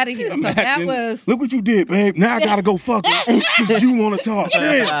out of here. So that was. Look what you did, babe. Now I gotta go fuck it because you want to talk. Come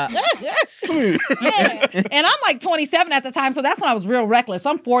here. Yeah. And I'm like 27 at the time, so that's when I was real reckless.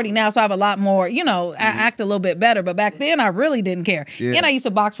 I'm 40 now, so I have a lot more, I act a little bit better. But back then, I really didn't care. Yeah. And I used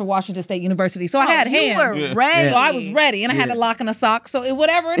to box for Washington State University, so I had hands. You were ready. So I was ready, and I had a lock and a sock. So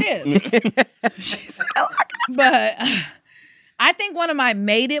whatever it is. She's like, a lock and a sock. But I think one of my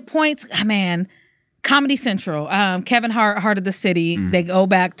made it points, Comedy Central, Kevin Hart, Heart of the City, they go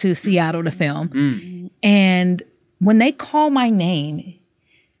back to Seattle to film. And when they call my name,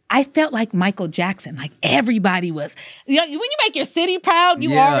 I felt like Michael Jackson. Like everybody was. When you make your city proud,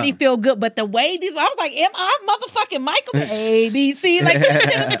 you already feel good. But the way I was like, am I motherfucking Michael? A, B, C. Like, this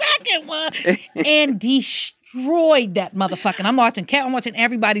shit is cracking one. And destroyed that motherfucking. I'm watching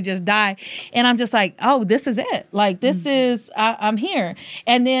everybody just die. And I'm just like, oh, this is it. Like, this is, I'm here.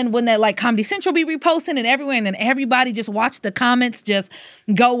 And then when that like Comedy Central be reposting and everywhere, and then everybody just watch the comments just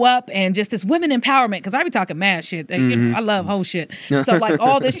go up and just this women empowerment. Because I be talking mad shit. And, I love whole shit. So like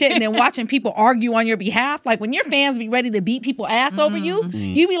all this shit and then watching people argue on your behalf. Like when your fans be ready to beat people ass over you,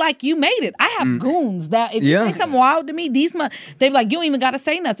 you be like, you made it. I have goons that if you say something wild to me, they be like, you don't even got to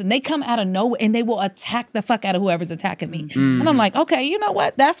say nothing. They come out of nowhere and they will attack the fuck out of whoever's attacking me. And I'm like, okay, you know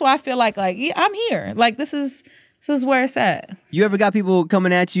what? That's why I feel like yeah, I'm here. Like this is where it's at. You ever got people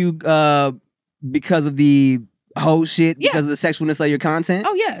coming at you because of the whole shit, because of the sexualness of your content?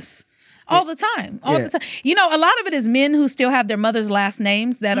 Oh, yes. All the time. All the time. A lot of it is men who still have their mother's last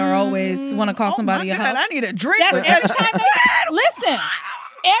names that are always want to call somebody a hoe. I need a drink. Listen.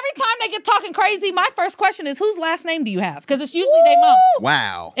 Every time they get talking crazy, my first question is, whose last name do you have? Because it's usually their mama's.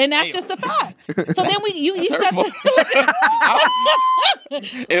 Wow. And that's just a fact. So then you have to...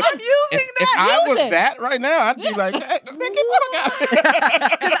 If I was that right now, I'd be like, hey, get the fuck out of here.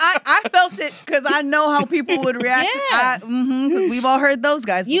 Because I felt it, because I know how people would react. Because we've all heard those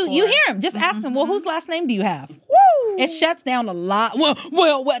guys before. You hear them. Just ask them, well, whose last name do you have? Woo! It shuts down a lot. Well,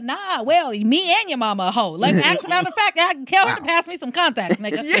 me and your mama a hoe. Like, matter of fact, I can tell her to pass me some contacts,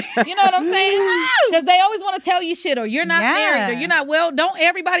 nigga. You know what I'm saying? Because they always want to tell you shit, or you're not married, or you're not,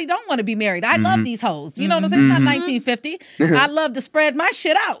 everybody don't want to be married. I love these hoes. You know what I'm saying? It's not 1950. I love to spread my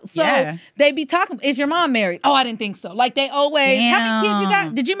shit out. So they be talking, is your mom married? Oh, I didn't think so. Like they always, how many kids you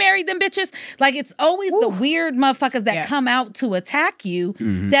got? Did you marry them bitches? Like it's always the weird motherfuckers that come out to attack you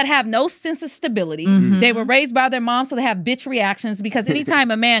that have no sense of stability. They were raised by their mom, so they have bitch reactions, because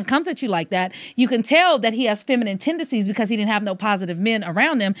anytime a man comes at you like that, you can tell that he has feminine tendencies because he didn't have no positive men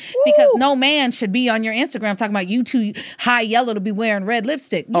around them, because no man should be on your Instagram talking about you too high yellow to be wearing red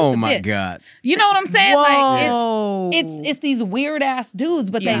lipstick. Oh my God. You know what I'm saying? Whoa. Like it's these weird ass dudes,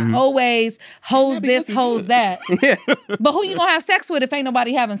 but they always hose this, hose that. But who you gonna have sex with if ain't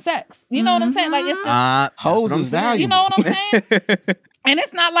nobody having sex? You know what I'm saying? Like it's the hose is valuable. You know what I'm saying? And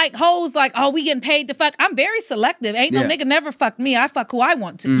it's not like hoes like, oh, we getting paid to fuck. I'm very selective. Ain't no nigga never fucked me. I fuck who I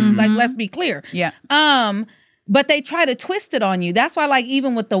want to. Like, let's be clear. Yeah. But they try to twist it on you. That's why, like,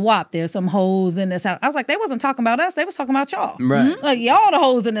 even with the WAP, there's some hoes in this house. I was like, they wasn't talking about us. They was talking about y'all. Right. Like, y'all the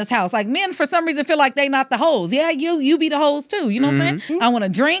hoes in this house. Like, men, for some reason, feel like they not the hoes. Yeah, you be the hoes, too. You know what I'm saying? I want to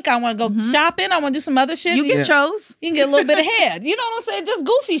drink. I want to go shopping. I want to do some other shit. You get chose. You can get a little bit ahead. You know what I'm saying? Just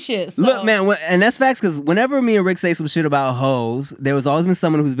goofy shit. So. Look, man, and that's facts, because whenever me and Rick say some shit about hoes, there was always been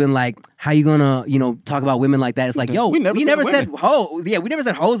someone who's been like, how you gonna, talk about women like that? It's like, yo, we never said hoe. Yeah, we never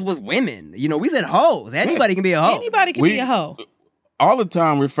said hoes was women. We said hoes. Anybody can be a hoe. Anybody can be a hoe. All the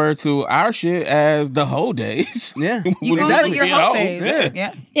time refer to our shit as the hoe days. Yeah. You call it your hoe phase.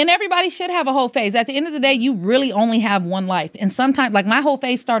 Yeah. And everybody should have a whole phase. At the end of the day, you really only have one life. And sometimes, like my whole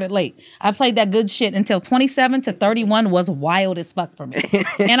phase started late. I played that good shit until 27 to 31 was wild as fuck for me.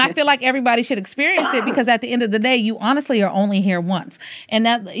 And I feel like everybody should experience it, because at the end of the day, you honestly are only here once. And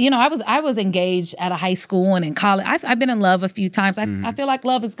that, I was engaged at a high school and in college. I've been in love a few times. I feel like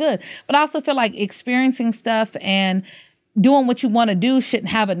love is good. But I also feel like experiencing stuff and doing what you want to do shouldn't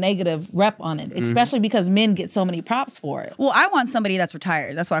have a negative rep on it, especially because men get so many props for it. Well, I want somebody that's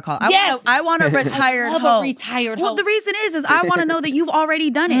retired. That's what I call it. Yes. I want a retired I love hoe. a retired Well, hoe. the reason is I want to know that you've already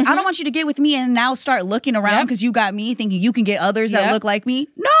done it. I don't want you to get with me and now start looking around because you got me thinking you can get others that look like me.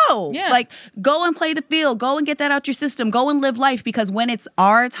 No. Yeah. Like, go and play the field. Go and get that out your system. Go and live life, because when it's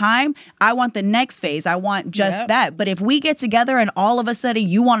our time, I want the next phase. I want just that. But if we get together and all of a sudden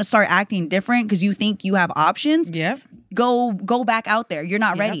you want to start acting different because you think you have options, go back out there. You're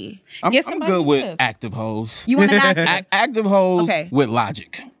not ready. I'm good with active hoes. You want an active? Active hoes with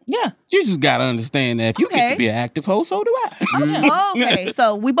logic. Yeah. You just got to understand that if you get to be an active hoe, so do I. Okay,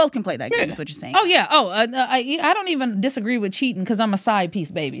 so we both can play that game, is what you're saying. Oh, yeah. Oh, I don't even disagree with cheating because I'm a side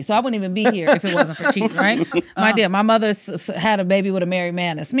piece baby. So I wouldn't even be here if it wasn't for cheating, right? My dear, my mother had a baby with a married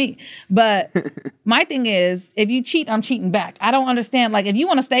man. That's me. But my thing is, if you cheat, I'm cheating back. I don't understand. Like, if you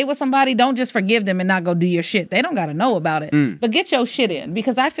want to stay with somebody, don't just forgive them and not go do your shit. They don't got to know about it. But get your shit in,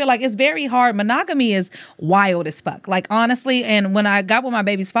 because I feel like it's very hard. Monogamy is wild as fuck. Like, honestly, and when I got with my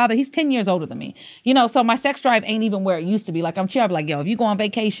baby's father, he's 10 years older than me. You know, so my sex drive ain't even where it used to be. Like, I'm chill. I'm like, yo, if you go on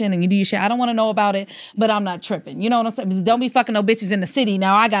vacation and you do your shit, I don't want to know about it, but I'm not tripping. You know what I'm saying? Don't be fucking no bitches in the city.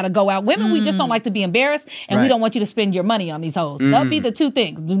 Now I got to go out. Women, we just don't like to be embarrassed, and we don't want you to spend your money on these hoes. That'll be the two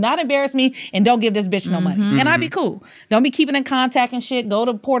things. Do not embarrass me, and don't give this bitch no money. And I'd be cool. Don't be keeping in contact and shit. Go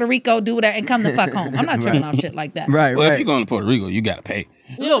to Puerto Rico, do whatever, and come the fuck home. I'm not tripping off shit like that. Right, Well, if you're going to Puerto Rico, you got to pay.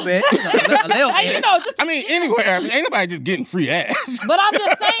 A little bit. A little bit. You know, just, I mean, anywhere. Ain't nobody just getting free ass. but I'm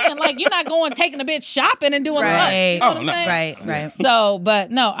just saying, like, you're not going taking a bitch shopping and doing Right. what? You know what I'm saying? Right. So,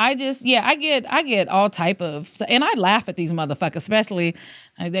 but no, I just, I get all type of, and I laugh at these motherfuckers, especially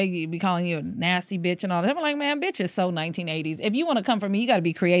they be calling you a nasty bitch and all that. I'm like, man, bitch is so 1980s. If you want to come for me, you got to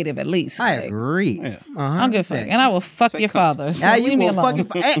be creative at least. I agree. Yeah. I'm good for it. And I will fuck your father. So Now leave you me will alone.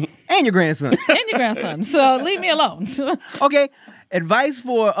 fucking and your grandson. And your grandson. So leave me alone. Okay, advice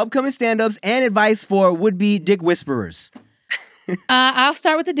for upcoming stand-ups and advice for would-be dick whisperers. I'll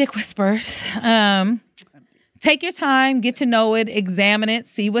start with the dick whispers. Take your time, get to know it, examine it,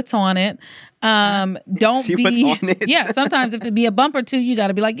 see what's on it. Don't See be what's on it. Yeah, sometimes if it be a bump or two, you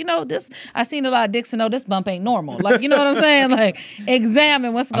gotta be like, you know, this I seen a lot of dicks and know this bump ain't normal. Like, you know what I'm saying? Like,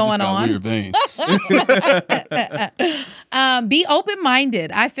 examine what's going on. Weird things. Be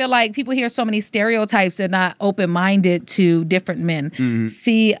open-minded. I feel like people hear so many stereotypes, they're not open-minded to different men.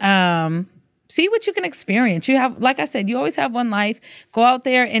 See what you can experience. You have, like I said, you always have one life. Go out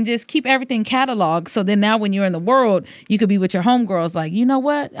there and just keep everything cataloged. So then now when you're in the world, you could be with your homegirls like, you know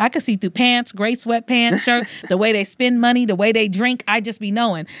what? I could see through pants, gray sweatpants, shirt, the way they spend money, the way they drink. I just be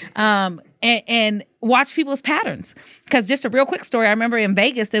knowing. And watch people's patterns. Because just a real quick story, I remember in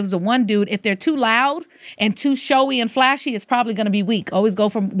Vegas, there was a one dude, if they're too loud and too showy and flashy, it's probably going to be weak. Always go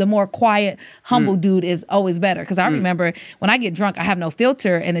from the more quiet, humble dude is always better. Because I remember when I get drunk, I have no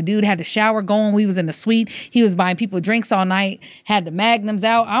filter, and the dude had the shower going. We was in the suite. He was buying people drinks all night, had the magnums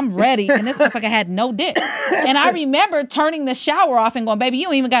out. I'm ready. And this motherfucker had no dick. And I remember turning the shower off and going, baby, you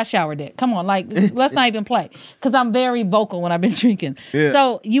don't even got shower dick. Come on, like, let's not even play. Because I'm very vocal when I've been drinking. Yeah.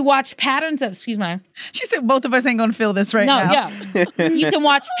 So you watch patterns of, excuse me. She said both of us ain't gonna feel this now. Yeah. You can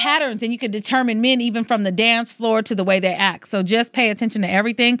watch patterns and you can determine men even from the dance floor to the way they act. So just pay attention to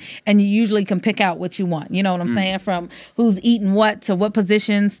everything and you usually can pick out what you want. You know what I'm saying? From who's eating what to what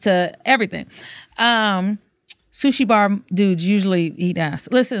positions to everything. Sushi bar dudes usually eat ass.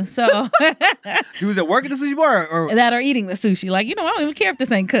 Listen, so Dudes that work at the sushi bar or that are eating the sushi. Like, you know, I don't even care if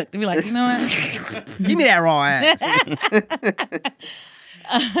this ain't cooked. They be like, you know what? give me that raw ass.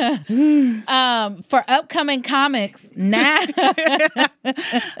 For upcoming comics now.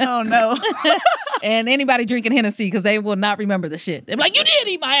 Oh no. And anybody drinking Hennessy because they will not remember the shit. They're like, you did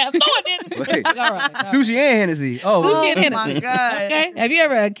eat my ass. No, I didn't. Wait. All right. Sushi and Hennessy. Oh, Sushi and Oh Hennessy. my God. Okay. Have you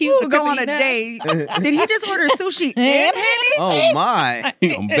ever accused We'll the go on a date. Did he just order sushi and Henny? oh my. He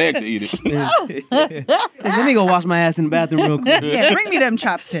gonna beg to eat it. Let me go wash my ass in the bathroom real quick. Yeah, bring me them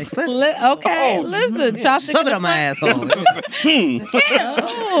chopsticks. Let's Okay, listen. Chopstick Shove it up my asshole.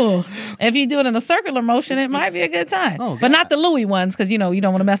 Oh, if you do it in a circular motion, it might be a good time. Oh, but not the Louis ones, because you know you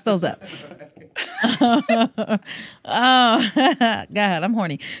don't want to mess those up. God, I'm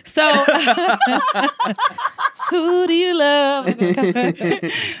horny. So, who do you love?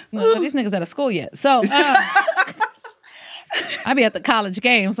 No, these niggas out of school yet. So, I be at the college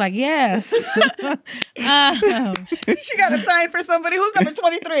games like, yes. She got a sign for somebody who's number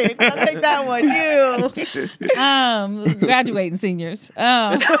 23. I'll take that one. You. Graduating seniors.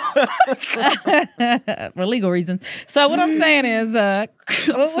 For legal reasons. So what I'm saying is,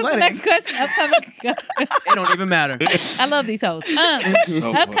 What's the next question? Upcoming. It don't even matter. I love these hoes.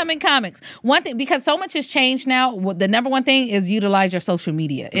 So Upcoming comics. One thing, because so much has changed now, the number one thing is utilize your social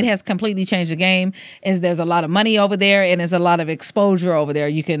media. It has completely changed the game. There's a lot of money over there and there's a lot of exposure over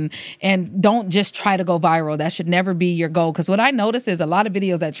there. And don't just try to go viral. That should never be your goal. Because what I notice is a lot of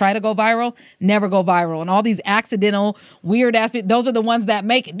videos that try to go viral never go viral. And all these accidental, weird ass, those are the ones that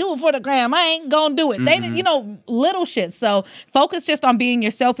make it. Do it for the gram. I ain't gonna do it. They, little shit. So focus just on being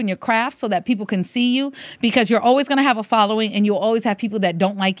yourself in your craft so that people can see you, because you're always going to have a following and you'll always have people that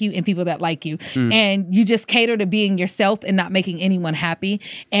don't like you and people that like you. And you just cater to being yourself and not making anyone happy,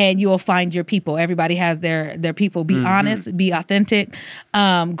 and you will find your people. Everybody has their people. Be honest, be authentic,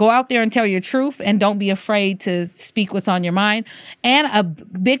 go out there and tell your truth, and don't be afraid to speak what's on your mind. And a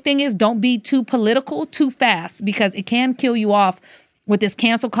big thing is don't be too political too fast, because it can kill you off with this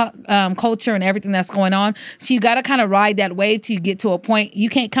cancel culture and everything that's going on. So you got to kind of ride that wave till you get to a point. You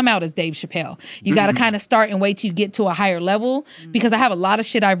can't come out as Dave Chappelle. You got to kind of start and wait till you get to a higher level, because I have a lot of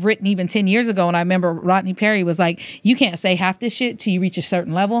shit I've written even 10 years ago. And I remember Rodney Perry was like, you can't say half this shit till you reach a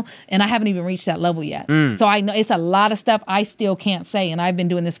certain level. And I haven't even reached that level yet. So I know it's a lot of stuff I still can't say. And I've been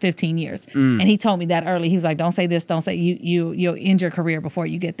doing this 15 years. And he told me that early. He was like, don't say this, don't say you'll end your career before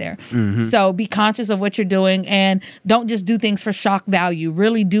you get there. So be conscious of what you're doing and don't just do things for shock value.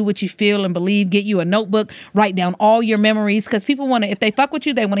 Really do what you feel and believe. Get you a notebook, write down all your memories, because people want to, if they fuck with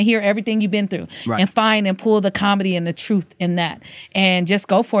you, they want to hear everything you've been through and find and pull the comedy and the truth in that, and just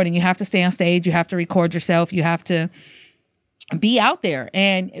go for it. And you have to stay on stage, you have to record yourself, you have to be out there.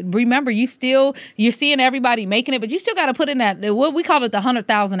 And remember, you're seeing everybody making it, but you still got to put in that, what we call it, the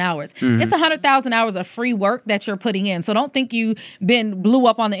 100,000 hours. It's 100,000 hours of free work that you're putting in. So don't think you blew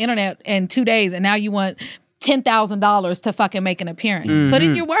up on the internet in 2 days and now you want $10,000 to fucking make an appearance. Put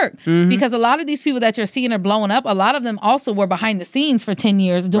in your work, because a lot of these people that you're seeing are blowing up. A lot of them also were behind the scenes for 10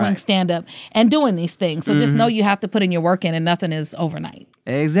 years doing stand-up and doing these things. So just know you have to put in your work in, and nothing is overnight.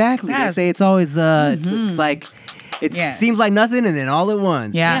 Exactly. They say it's always it's like it seems like nothing and then all at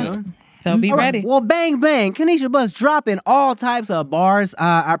once. Yeah. You know? So be ready. Well, bang, bang. Kanisha Bus dropping all types of bars.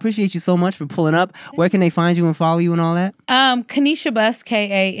 I appreciate you so much for pulling up. Where can they find you and follow you and all that? Kanisha Bus,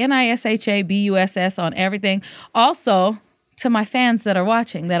 KANISHABUSS on everything. Also, to my fans that are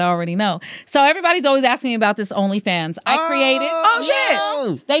watching that already know. So everybody's always asking me about this OnlyFans. I created.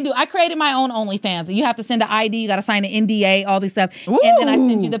 Oh, shit. They do. I created my own OnlyFans. You have to send an ID. You got to sign an NDA, all this stuff. Ooh. And then I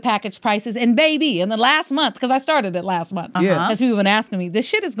send you the package prices. And baby, in the last month, because I started it last month. Because people have been asking me, this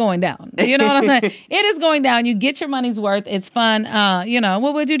shit is going down. You know what I'm saying? It is going down. You get your money's worth. It's fun.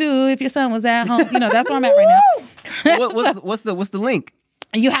 What would you do if your son was at home? That's where I'm at right now. What's the link?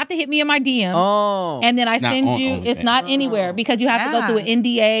 You have to hit me in my DM. Oh. And then I send you, it's not anywhere, because you have to go through an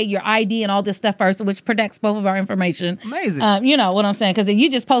NDA, your ID, and all this stuff first, which protects both of our information. Amazing. You know what I'm saying? Because if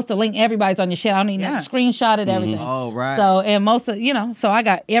you just post a link, everybody's on your shit. I don't even screenshot it, everything. Oh, right. So, and most of, so I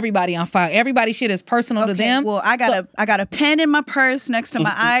got everybody on file. Everybody's shit is personal to them. Well, I got a pen in my purse next to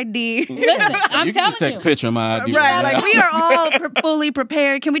my ID. Listen, I'm telling you. Take a picture of my ID. Right, like we are all fully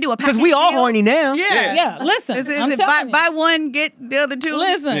prepared. Can we do a package? Because we all horny now. Yeah, listen. Is it buy one, get the other two?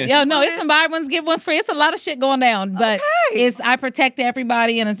 Listen, no, it's some buy ones, get one free. It's a lot of shit going down, but I protect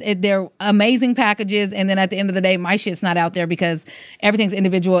everybody, and they're amazing packages. And then at the end of the day, my shit's not out there because everything's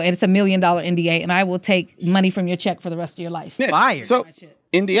individual, and it's $1 million NDA, and I will take money from your check for the rest of your life. Yeah. Fire. So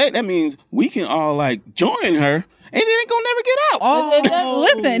NDA, that means we can all join her. And it ain't gonna never get out.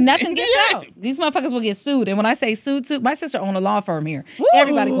 Listen, nothing gets out. These motherfuckers will get sued. And when I say sued, my sister owned a law firm here. Woo.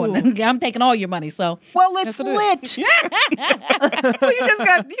 Everybody going, I'm taking all your money. So it's lit. Well, you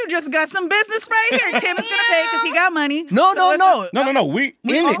just got some business right here. Tim is gonna pay because he got money. No. We're in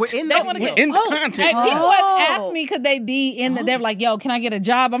the content. Hey, people have asked me, could they be in the, they're like, yo, can I get a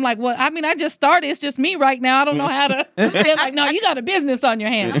job? I'm like, well, I mean, I just started. It's just me right now. I don't know how to. They're like, no, you got a business on your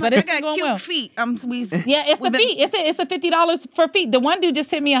hands. But it's got going cute well. feet. It's the feet. It's a $50 for feet. The one dude just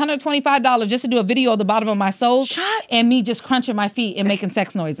hit me $125 just to do a video of the bottom of my soles and me just crunching my feet and making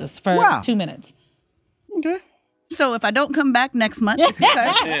sex noises for 2 minutes. Okay. So if I don't come back next month, it's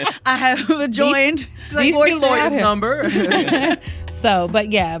because I have joined these Lloyd's number.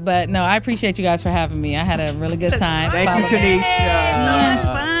 but no, I appreciate you guys for having me. I had a really good time. Thank you, Kanisha. So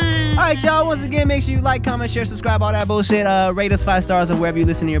much fun. All right, y'all. Once again, make sure you like, comment, share, subscribe, all that bullshit. Rate us 5 stars on wherever you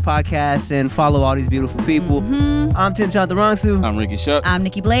listen to your podcast, and follow all these beautiful people. I'm Tim Chantarangsu. I'm Ricky Shuck. I'm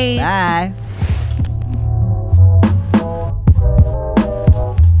Nikki Blade. Bye.